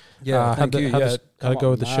 and thank you. had to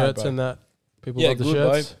go with the shirts, bro. and that people love the good,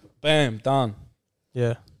 shirts. bro. Bam, done.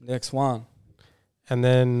 Yeah, Next one. and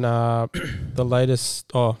then the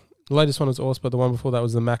latest one was awesome, but the one before that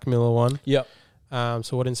was the Mac Miller one. Yep.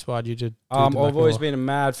 So what inspired you to do the I've Mac always Miller? been a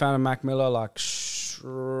mad fan of Mac Miller, like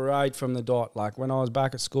straight from the dot. Like when I was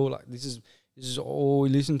back at school, like this is all we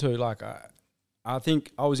listened to. Like I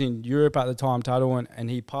think I was in Europe at the time, Tattoo, and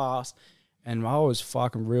he passed, and I was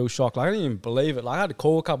fucking real shocked. Like I didn't even believe it. Like I had to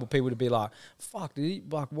call a couple of people to be like, "Fuck, did he?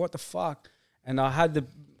 Like what the fuck?" And I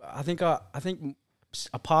think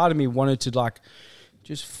a part of me wanted to like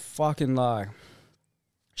just fucking like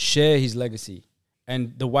share his legacy,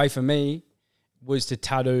 and the way for me was to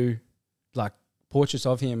tattoo like portraits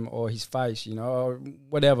of him or his face, you know, or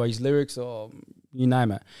whatever, his lyrics or you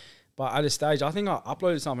name it. But at a stage, I think I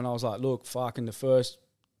uploaded something. I was like, look, fucking the first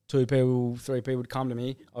 2 people, 3 people would come to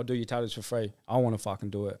me, I'll do your tattoos for free. I want to fucking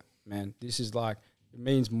do it, man. This is like, it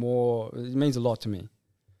means a lot to me.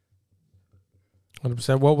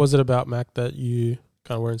 100%. What was it about Mac that you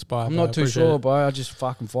kind of were inspired I'm by? not too sure, but I just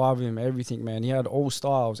fucking vibe with him. Everything, man. He had all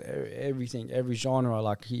styles, everything, every genre.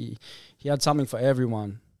 Like he had something for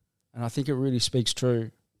everyone, and I think it really speaks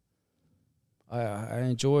true. I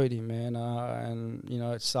enjoyed him, man, and you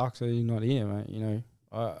know it sucks that he's not here, mate. You know,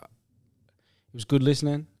 it was good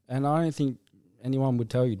listening, and I don't think anyone would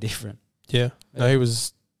tell you different. Yeah. No, he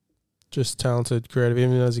was just talented, creative.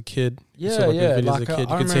 Even as a kid, you saw his videos like as a kid.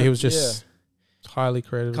 You I could see he was remember- just highly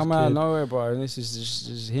creative. come as a out of kid. nowhere, bro. And this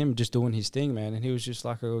is him just doing his thing, man. And he was just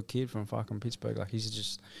like a little kid from fucking Pittsburgh. Like he's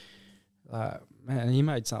just like, man, he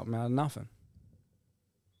made something out of nothing.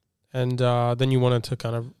 And then you wanted to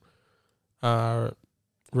kind of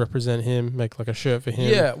represent him, make like a shirt for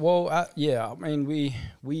him. Yeah, well, yeah. I mean,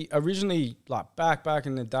 we originally like back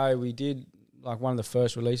in the day, we did like one of the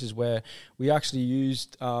first releases where we actually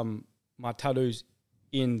used my tattoos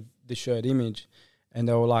in the shirt image, and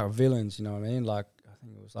they were like villains. You know what I mean? Like I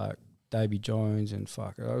think it was like Davy Jones and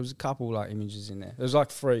there was a couple like images in there. There was like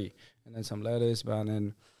 3, and then some letters. But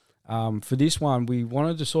then for this one, we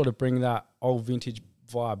wanted to sort of bring that old vintage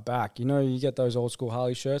vibe back. You know, you get those old school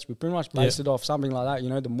Harley shirts. We pretty much based it off something like that. You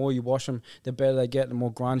know, the more you wash them, the better they get, the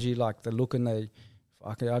more grungy like the look, and I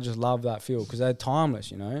just love that feel because they're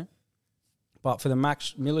timeless. You know. But for the Mac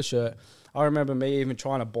Miller shirt, I remember me even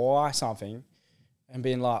trying to buy something and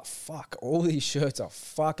being like, fuck, all these shirts are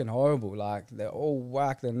fucking horrible. Like, they're all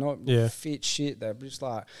whack. They're not fit shit. They're just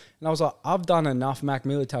like... And I was like, I've done enough Mac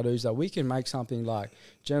Miller tattoos that we can make something like,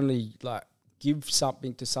 generally, like, give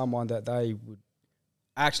something to someone that they would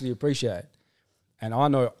actually appreciate. And I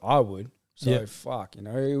know I would. So, fuck, you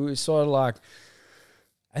know, it was sort of like...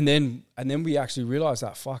 And then we actually realised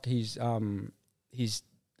that, fuck, his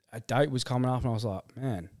a date was coming up, and I was like,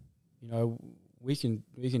 man, you know, we can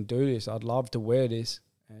do this. I'd love to wear this,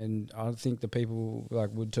 and I think the people like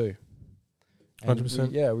would too.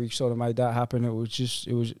 100%. We sort of made that happen. It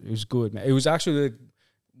was good, man. It was actually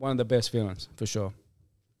one of the best feelings for sure.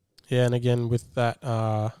 Yeah, and again with that,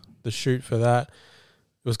 the shoot for that,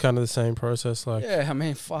 it was kind of the same process. Like, yeah, I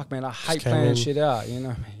mean, fuck, man, I hate planning shit out. You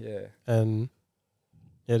know, yeah. And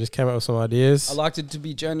yeah, just came up with some ideas. I liked it to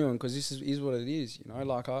be genuine because this is what it is. You know,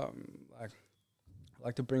 like I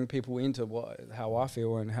like to bring people into how I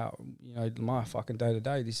feel and how, you know, my fucking day to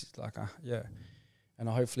day. This is like and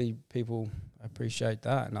hopefully people appreciate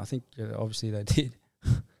that. And I think obviously they did.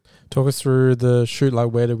 Talk us through the shoot.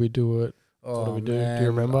 Like, where did we do it? Oh, what did we do? Man, Do you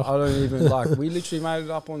remember? I don't even we literally made it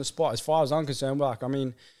up on the spot. As far as I'm concerned, like, I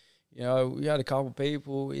mean, you know, we had a couple of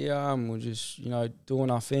people here and we're just, you know, doing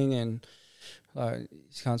our thing, and like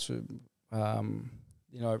these cunts were,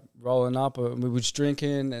 you know, rolling up, and we were just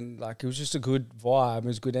drinking, and like it was just a good vibe. It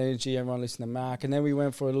was good energy. Everyone listened to Mac, and then we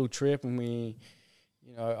went for a little trip, and we,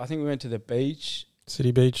 you know, I think we went to the beach.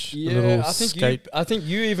 City Beach. Yeah, I think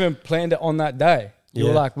you even planned it on that day. You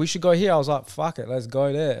were like, we should go here. I was like, fuck it, let's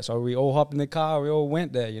go there. So we all hopped in the car. We all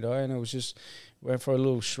went there, and it was just, went for a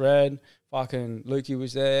little shred. Fucking Lukey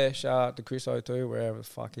was there. Shout out to Chris O2, wherever the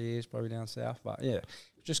fuck he is, probably down south. But yeah,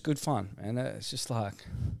 just good fun, man. It's just like...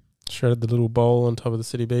 Shredded the little bowl on top of the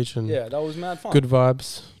City Beach. And yeah, that was mad fun. Good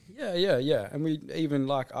vibes. Yeah. And we even,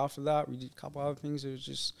 like, after that, we did a couple other things. It was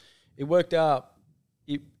just... It worked out.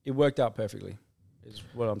 It worked out perfectly, is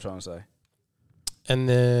what I'm trying to say. And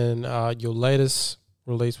then your latest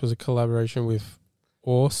release was a collaboration with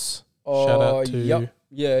Ors. Shout out to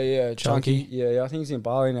yeah, Chunky. Yeah, I think he's in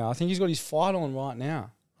Bali now. I think he's got his fight on right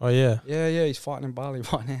now. Oh yeah, yeah, he's fighting in Bali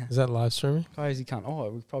right now. Is that live streaming? Crazy cunt. Oh,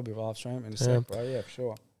 we probably live stream in a sec, bro. Yeah, for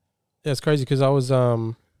sure. Yeah, it's crazy because I was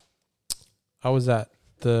at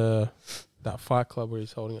that fight club where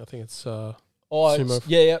he's holding. I think it's Sumo.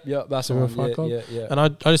 Yeah, that's the Sumo one. Fight Club. Yeah. And I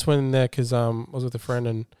just went in there because I was with a friend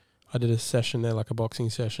and I did a session there, like a boxing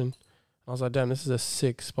session. I was like, damn, this is a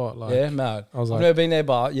sick spot. Like, yeah, mad. I was I've never been there,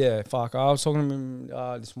 but yeah, fuck. I was talking to him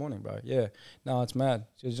this morning, bro. Yeah, no, it's mad.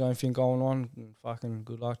 There's his own thing going on. Fucking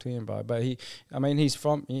good luck to him, bro. But he's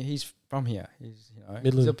from here. He's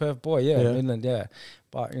Midland. He's a perfect boy. Yeah, Midland. Yeah,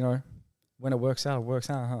 but when it works out,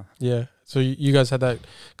 huh? Yeah. So you guys had that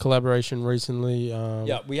collaboration recently.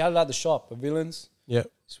 Yeah, we had it at the shop, the Villains. Yeah,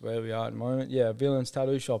 that's where we are at the moment. Yeah, Villains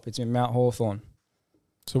Tattoo Shop. It's in Mount Hawthorn.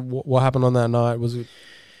 So what happened on that night? Was it?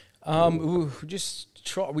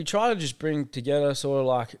 We try to just bring together sort of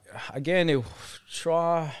like, again,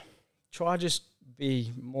 try just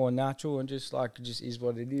be more natural and just is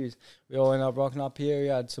what it is. We all ended up rocking up here. We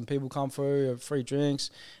had some people come through, free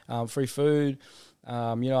drinks, free food.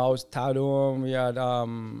 I was tattooing. We had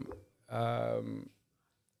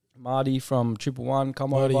Marty from 111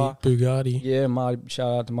 come over. Bugatti. Yeah, Marty.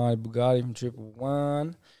 Shout out to Marty Bugatti from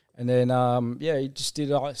 111. And then, he just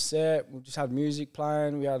did a set. We just had music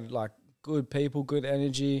playing. We had, like, good people, good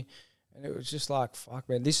energy. And it was just like, fuck,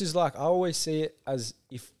 man. This is like, I always see it as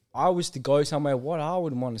if I was to go somewhere, what I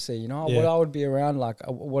would want to see, what I would be around, like,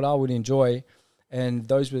 what I would enjoy. And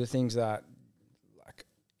those were the things that,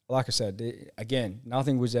 like I said, again,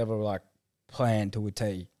 nothing was ever, like, planned to a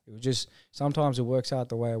T. It was just, sometimes it works out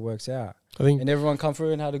the way it works out. And everyone come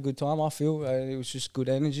through and had a good time, I feel. It was just good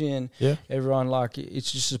energy and everyone, like,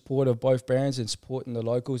 it's just support of both brands and supporting the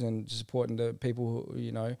locals and supporting the people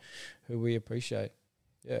who we appreciate.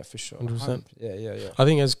 Yeah, for sure. 100%. Yeah. I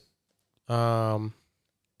think as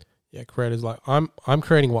creators, like, I'm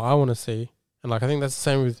creating what I want to see. And, like, I think that's the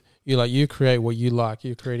same with you. Like, you create what you like.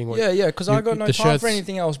 You're creating what... Yeah, because I got no time for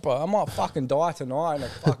anything else, bro. I might fucking die tonight and I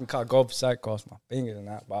fucking can't, God forsake, cross my fingers and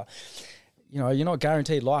that, but... you're not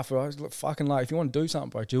guaranteed life, bro. Fucking, like, if you want to do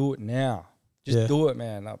something, bro, do it now. Just do it,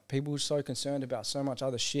 man. Like, people are so concerned about so much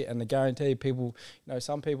other shit, and the guarantee people,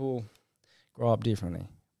 some people grow up differently.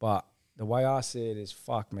 But the way I see it is,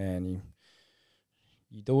 fuck, man,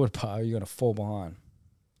 you do it, bro, you're gonna fall behind.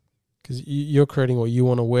 Because you're creating what you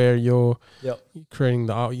want to wear. You're creating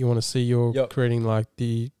the art you want to see. You're creating, like,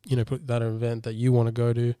 the that event that you want to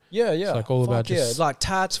go to. Yeah. It's like all about just like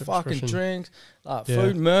tats, fucking drinks, like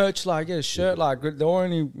food, merch, like get a shirt, like the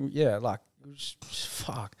only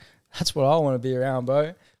fuck. That's what I want to be around, bro.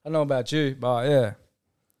 I don't know about you, but yeah.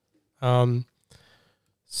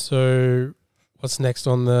 So what's next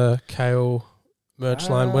on the Kale merch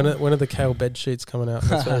line? When are the Kale bed sheets coming out?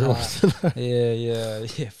 That's what everyone's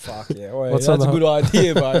yeah. Fuck yeah. Oh, that's a good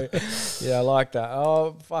idea, bro. Yeah, I like that.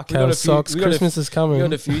 Oh fuck. Kale socks. Christmas is coming. We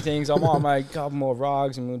got a few things. I might make a couple more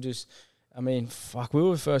rugs, and we'll just. I mean, fuck. We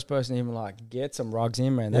were the first person to even, like, get some rugs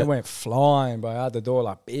in, man. They went flying, bro, out the door,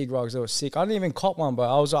 like, big rugs. They were sick. I didn't even cop one,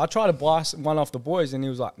 bro. I tried to buy one off the boys, and he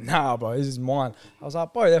was like, "Nah, bro, this is mine." I was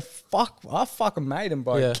like, "Bro, I fucking made them,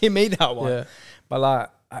 bro. Yeah. Give me that one." Yeah. But, like,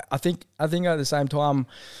 I think at the same time,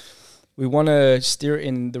 we want to steer it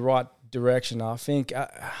in the right direction. I think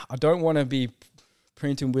I don't want to be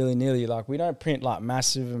printing willy-nilly. Like, we don't print, like,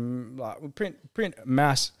 massive, and, like, we print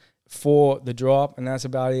mass for the drop, and that's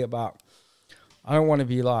about it. But I don't want to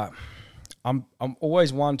be like, I'm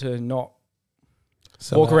always one to not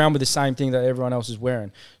walk around with the same thing that everyone else is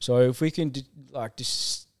wearing. So if we can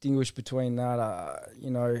distinguish between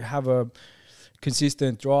that, have a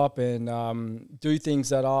consistent drop and do things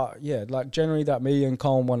that are like generally that me and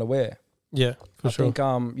Colin want to wear. Yeah, for sure. I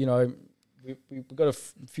think we've got a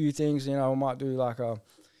few things. We might do like a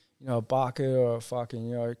bucket or a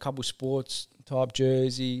fucking a couple sports type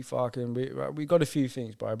jersey. Fucking we got a few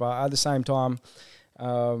things, bro. But at the same time,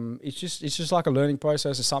 it's just like a learning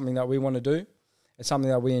process. It's something that we want to do. It's something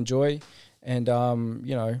that we enjoy, and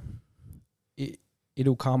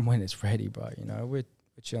it'll come when it's ready, bro. We're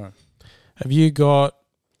chilling. Have you got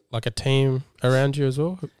like a team around you as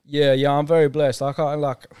well? Yeah, I'm very blessed. I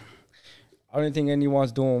don't think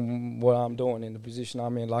anyone's doing what I'm doing in the position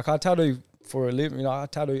I'm in. Like, I tattoo for a living. I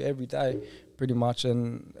tattoo every day, pretty much.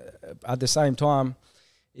 And at the same time,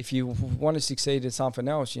 if you want to succeed at something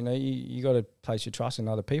else, you got to place your trust in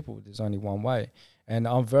other people. There's only one way. And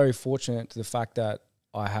I'm very fortunate to the fact that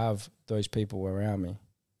I have those people around me.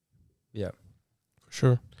 Yeah. For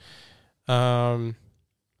sure.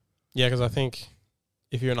 Yeah, because I think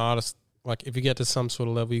if you're an artist, like if you get to some sort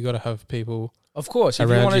of level, you got to have people. Of course, if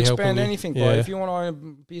you want to expand you. anything, bro, if you want to own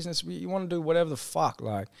a business, you want to do whatever the fuck,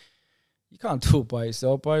 like, you can't do it by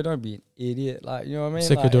yourself, bro. Don't be an idiot, like, you know what I mean?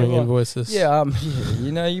 Sick of doing invoices. Yeah,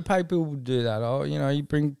 you pay people to do that. Or, you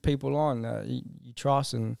bring people on that you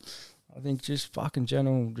trust, and I think just fucking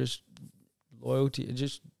general, just loyalty,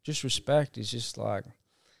 just respect is just like,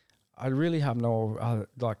 I really have no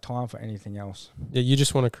time for anything else. Yeah, you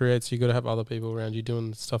just want to create, so you got to have other people around you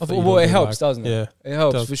doing stuff. Well, it helps, doesn't it? Yeah, it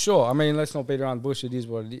helps for sure. I mean, let's not beat around the bush. It is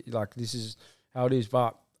what it is. Like, this is how it is.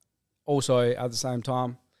 But also at the same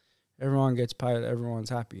time, everyone gets paid. Everyone's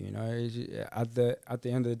happy. At the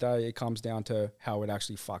end of the day, it comes down to how it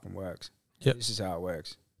actually fucking works. Yep. This is how it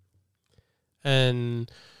works. And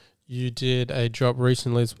you did a drop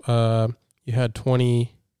recently. You had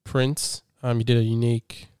 20 prints. You did a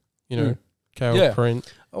unique. Kale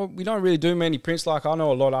print. Oh, we don't really do many prints. Like, I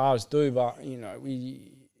know a lot of artists do, but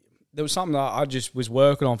there was something that I just was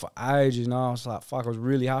working on for ages. I was like, fuck, I was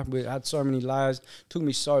really happy with it. It had so many layers. It took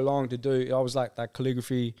me so long to do. I was like that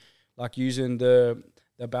calligraphy, like using the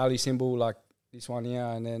Bali symbol, like this one here,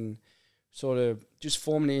 and then sort of just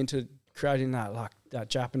forming it into creating that, like, that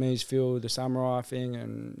Japanese feel, the samurai thing,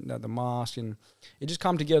 and the mask, and it just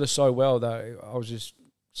come together so well that I was just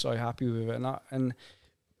so happy with it. And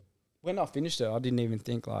when I finished it, I didn't even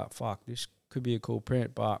think, like, fuck, this could be a cool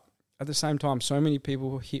print. But at the same time, so many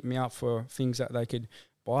people hit me up for things that they could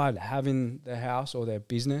buy to have in their house or their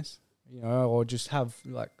business, or just have,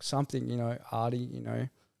 like, something, arty,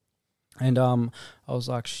 And I was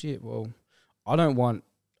like, shit, well, I don't want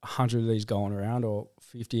 100 of these going around or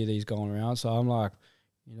 50 of these going around. So I'm like,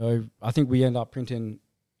 I think we end up printing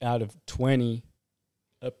out of 20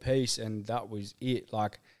 a piece, and that was it.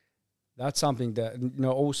 Like, that's something that,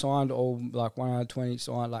 all signed, all like 1 out of 20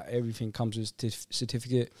 signed, like everything comes with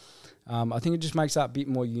certificate. I think it just makes that a bit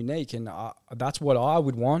more unique, and that's what I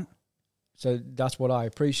would want. So that's what I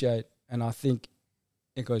appreciate, and I think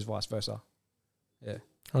it goes vice versa. Yeah.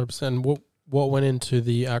 100%. What went into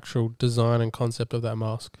the actual design and concept of that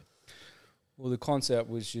mask? Well, the concept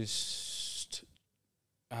was just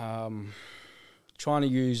trying to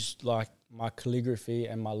use, like, my calligraphy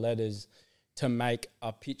and my letters to make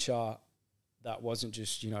a picture that wasn't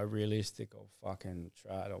just, realistic or fucking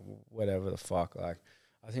trad or whatever the fuck. Like,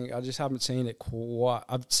 I think I just haven't seen it quite.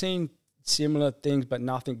 I've seen similar things, but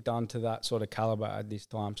nothing done to that sort of caliber at this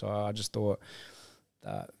time. So I just thought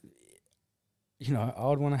that, I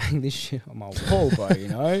would want to hang this shit on my wall,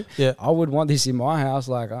 bro, Yeah. I would want this in my house.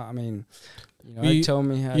 Like, I mean, tell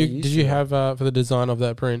me how did you have, for the design of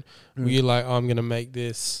that print, were you like, I'm going to make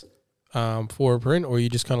this for a print, or you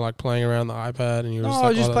just kind of like playing around the iPad and you were I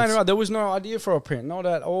was just playing around. There was no idea for a print, not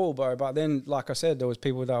at all, bro. But then, like I said, there was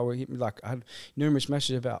people that were hitting me, like, I had numerous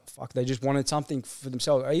messages about, fuck, they just wanted something for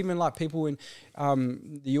themselves. Or even like people in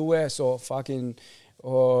the US or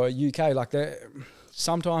UK, like,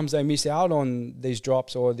 sometimes they miss out on these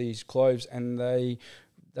drops or these clothes, and they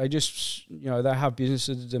just, they have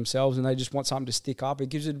businesses themselves and they just want something to stick up. It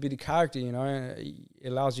gives it a bit of character, it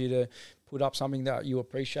allows you to put up something that you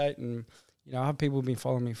appreciate. And, I have people who've been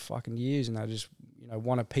following me for fucking years, and they just,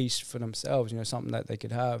 want a piece for themselves, something that they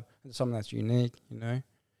could have, something that's unique,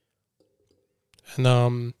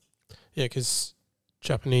 And, yeah, because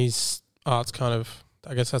Japanese art's kind of,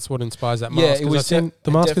 I guess that's what inspires that mask. Yeah, it was the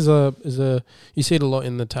mask is a, you see it a lot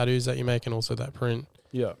in the tattoos that you make and also that print.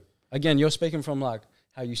 Yeah. Again, you're speaking from, like,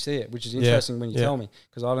 how you see it, which is interesting when you tell me,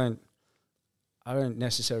 because I don't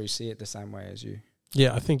necessarily see it the same way as you.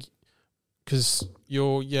 Yeah, I think because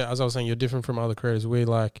as I was saying, you're different from other creators. We,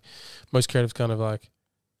 like, most creatives kind of, like,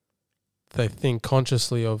 they think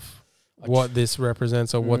consciously of what this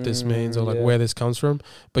represents or what this means or, like, where this comes from.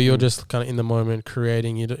 But you're just kind of in the moment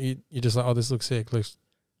creating. You're just like, oh, this looks sick. Let's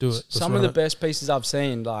do it. Some of the best pieces I've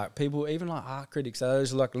seen, like, people, even like art critics, they're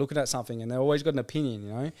just like looking at something and they've always got an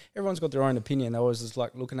opinion, Everyone's got their own opinion. They're always just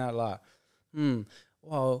like looking at it like,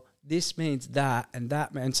 well, this means that and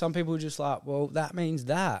that. And some people are just like, well, that means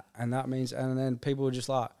that and that means, and then people are just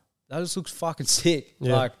like, that just looks fucking sick.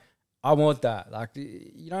 Yeah. Like, I want that. Like,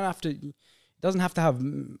 you don't have to, it doesn't have to have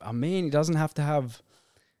a meaning. It doesn't have to have,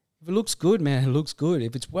 If it looks good, man, it looks good.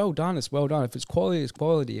 If it's well done, it's well done. If it's quality, it's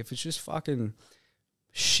quality. If it's just fucking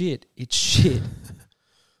shit, it's shit.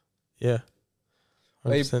 Yeah.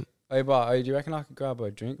 100%. Hey, bro, do you reckon I could grab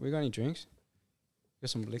a drink? We got any drinks?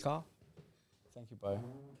 Got some liquor? Thank you, bro.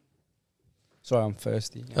 Sorry, I'm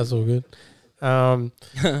thirsty. That's all good.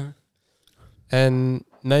 And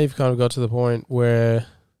now you've kind of got to the point where,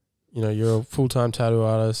 you know, you're a full-time tattoo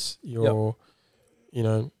artist. You're, you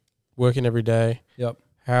know, working every day. Yep.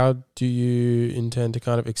 How do you intend to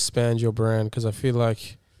kind of expand your brand? Because I feel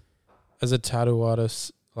like as a tattoo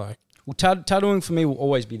artist, like... Well, tattooing for me will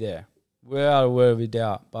always be there, without a word of a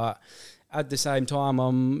doubt. But at the same time,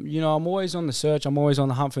 I'm always on the search. I'm always on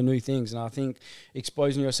the hunt for new things. And I think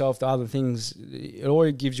exposing yourself to other things, it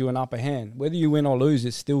always gives you an upper hand. Whether you win or lose,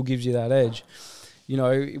 it still gives you that edge. You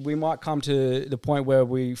know, we might come to the point where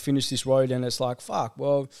we finish this road and it's like, fuck,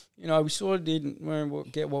 well, you know, we sort of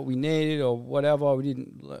didn't get what we needed or whatever. We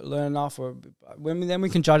didn't learn enough. Then we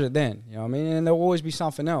can judge it then, you know what I mean? And there'll always be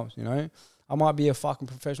something else, you know? I might be a fucking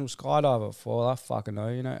professional skydiver for all I fucking know,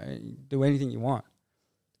 you know? Do anything you want.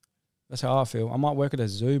 That's how I feel. I might work at a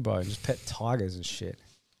zoo, bro, and just pet tigers and shit.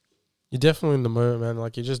 You're definitely in the moment, man.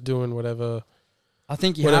 Like, you're just doing whatever... I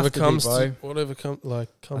think you have to comes be, bro. Whatever comes I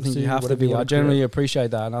think you have to be. I generally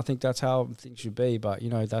appreciate that, and I think that's how things should be. But, you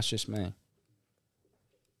know, that's just me.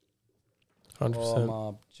 100%.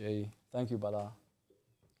 Oh, my G. Thank you, brother.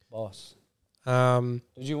 Boss. Did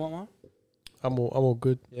you want one? I'm all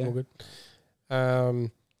good. Yeah. I'm all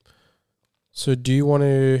good. So do you want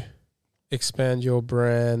to expand your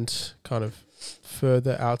brand kind of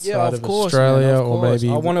further outside of Australia, man, of or maybe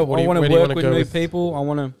I want to work with new people. I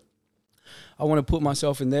want to put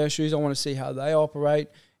myself in their shoes. I want to see how they operate.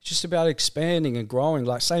 It's just about expanding and growing.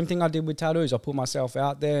 Like, same thing I did with tattoos. I put myself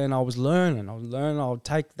out there and I was learning. I would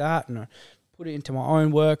take that and I put it into my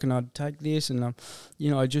own work, and I'd take this and,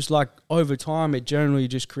 you know, just like over time, it generally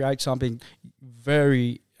just creates something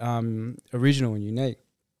very original and unique.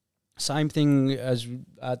 Same thing as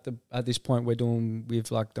at this point we're doing with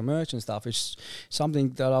like the merch and stuff. It's something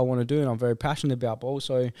that I want to do and I'm very passionate about. But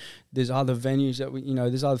also, there's other venues that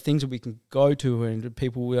there's other things that we can go to and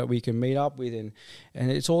people that we can meet up with, and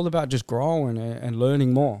it's all about just growing and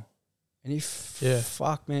learning more. And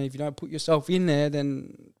fuck, man, if you don't put yourself in there,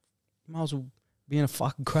 then you might as well be in a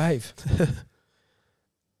fucking grave.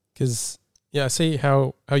 Because I see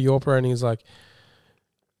how you're operating is like,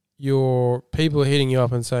 your people are hitting you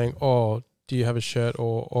up and saying, "Oh, do you have a shirt?"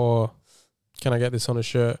 or "Can I get this on a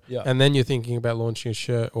shirt?" Yeah. And then you're thinking about launching a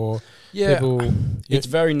shirt, or it's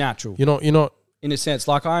very natural. You're not in a sense.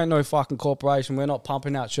 Like, I ain't no fucking corporation. We're not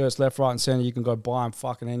pumping out shirts left, right, and center. You can go buy them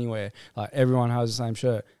fucking anywhere. Like, everyone has the same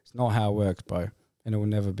shirt. It's not how it works, bro, and it will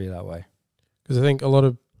never be that way. Because I think a lot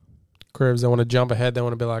of crews, they want to jump ahead. They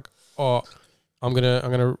want to be like, "Oh, I'm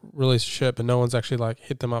gonna release a shirt," but no one's actually like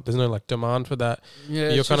hit them up. There's no like demand for that. Yeah,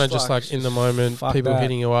 you're kind of just like in the moment. People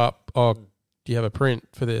hitting you up. "Oh, do you have a print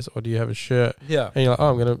for this, or do you have a shirt?" Yeah, and you're like, "Oh,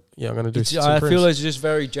 I'm gonna do." Some I prints. feel it's just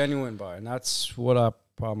very genuine, bro, and that's what I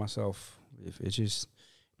pride myself with. It's just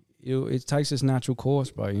it takes this natural course,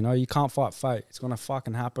 bro. You know, you can't fight fate. It's gonna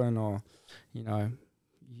fucking happen, or you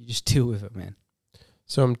you just deal with it, man.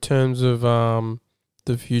 So in terms of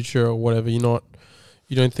the future or whatever, you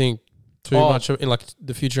don't think too much in like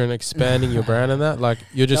the future and expanding your brand and that, like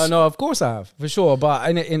you're just no, of course I have, for sure, but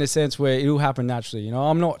in a sense where it'll happen naturally. You know,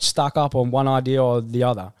 I'm not stuck up on one idea or the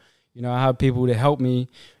other. You know, I have people to help me,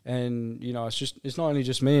 and it's not only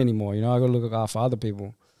just me anymore. You know, I got to look after other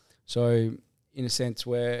people. So in a sense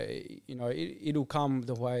where it'll come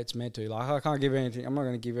the way it's meant to. Like, I can't give anything. I'm not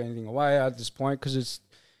going to give anything away at this point because it's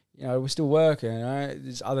we're still working.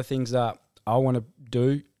 There's other things that I want to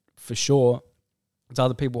do for sure. There's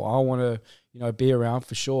other people I want to, be around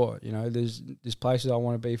for sure. There's places I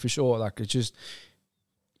want to be for sure. Like, it's just,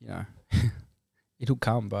 it'll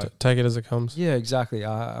come, but take it as it comes. Yeah, exactly.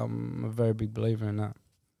 I'm a very big believer in that.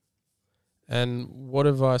 And what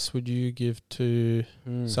advice would you give to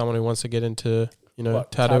someone who wants to get into,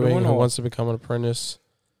 tattooing, who wants to become an apprentice?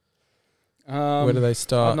 Where do they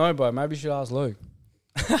start? I don't know, bro. Maybe you should ask Luke.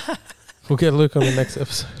 We'll get Luke on the next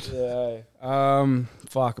episode. Yeah.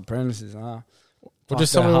 Fuck apprentices, huh? Or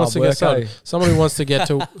just someone who wants to get started. Someone who wants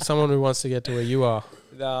to get to where you are.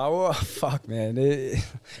 No, well, fuck, man.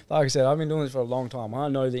 Like I said, I've been doing this for a long time. I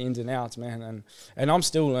know the ins and outs, man, and I'm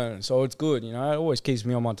still learning, so it's good. It always keeps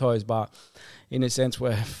me on my toes. But in a sense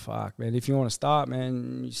where, fuck, man, if you want to start,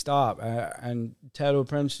 man, you start. And tattoo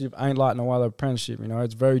apprenticeship ain't like no other apprenticeship.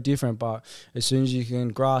 It's very different. But as soon as you can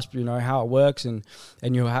grasp, how it works, and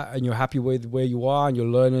you're happy with where you are, and you're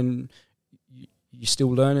learning. You're still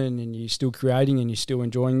learning and you're still creating and you're still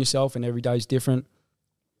enjoying yourself, and every day's different.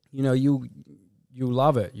 you know, you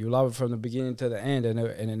love it. You love it from the beginning to the end, and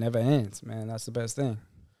it never ends, man. That's the best thing.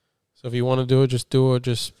 So if you want to do it, just do it.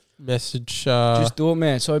 Just message. Just do it,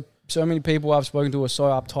 man. So many people I've spoken to are so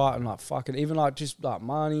uptight and like fucking, even like just like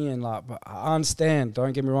money and like, but I understand.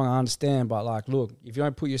 Don't get me wrong, I understand. But like, look, if you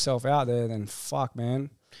don't put yourself out there, then fuck, man.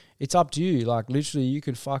 It's up to you. Like literally, you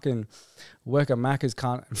can fucking work at Macca's,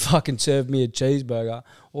 can't and fucking serve me a cheeseburger,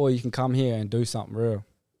 or you can come here and do something real.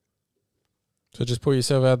 So just put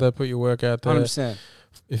yourself out there, put your work out there. 100%.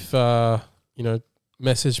 If you know,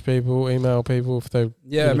 message people, email people if they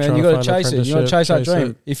man, you got to chase it. You got to chase that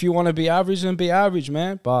dream. It. If you want to be average, then be average,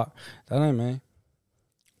 man. But that ain't me.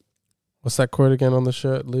 What's that quote again on the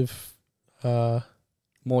shirt? Live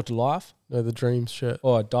more to life. No, the dreams shirt.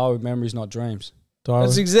 Oh, die with memories, not dreams.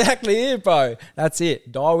 That's exactly it, bro. That's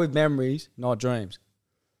it. Die with memories, not dreams.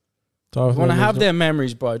 You want to have their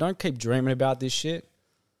memories, bro. Don't keep dreaming about this shit.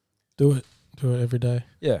 Do it. Do it every day.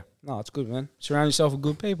 Yeah. No, it's good, man. Surround yourself with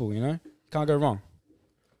good people, you know? Can't go wrong.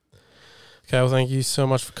 Okay, well, thank you so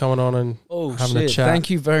much for coming on and having a chat.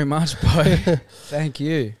 Thank you very much, bro. Thank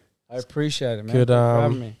you. I appreciate it, man. Good, for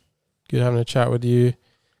having me. Good having a chat with you.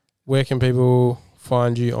 Where can people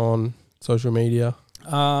find you on social media?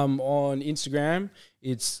 On Instagram,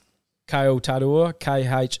 it's Kail Tadua,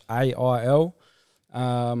 Khail.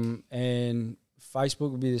 And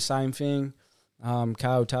Facebook would be the same thing,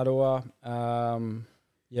 Kail Tadua.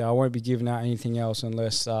 Yeah, I won't be giving out anything else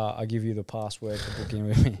unless I give you the password to book in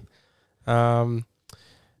with me.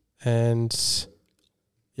 And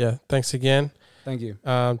yeah, thanks again. Thank you.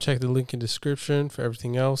 Check the link in description for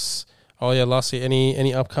everything else. Oh yeah, lastly,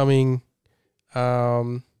 any upcoming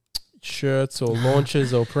shirts or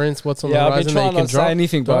launches or prints? What's on the horizon that you can drop? I've been trying not to say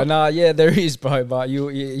anything, bro. Nah, yeah, there is, bro. But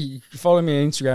you follow me on Instagram.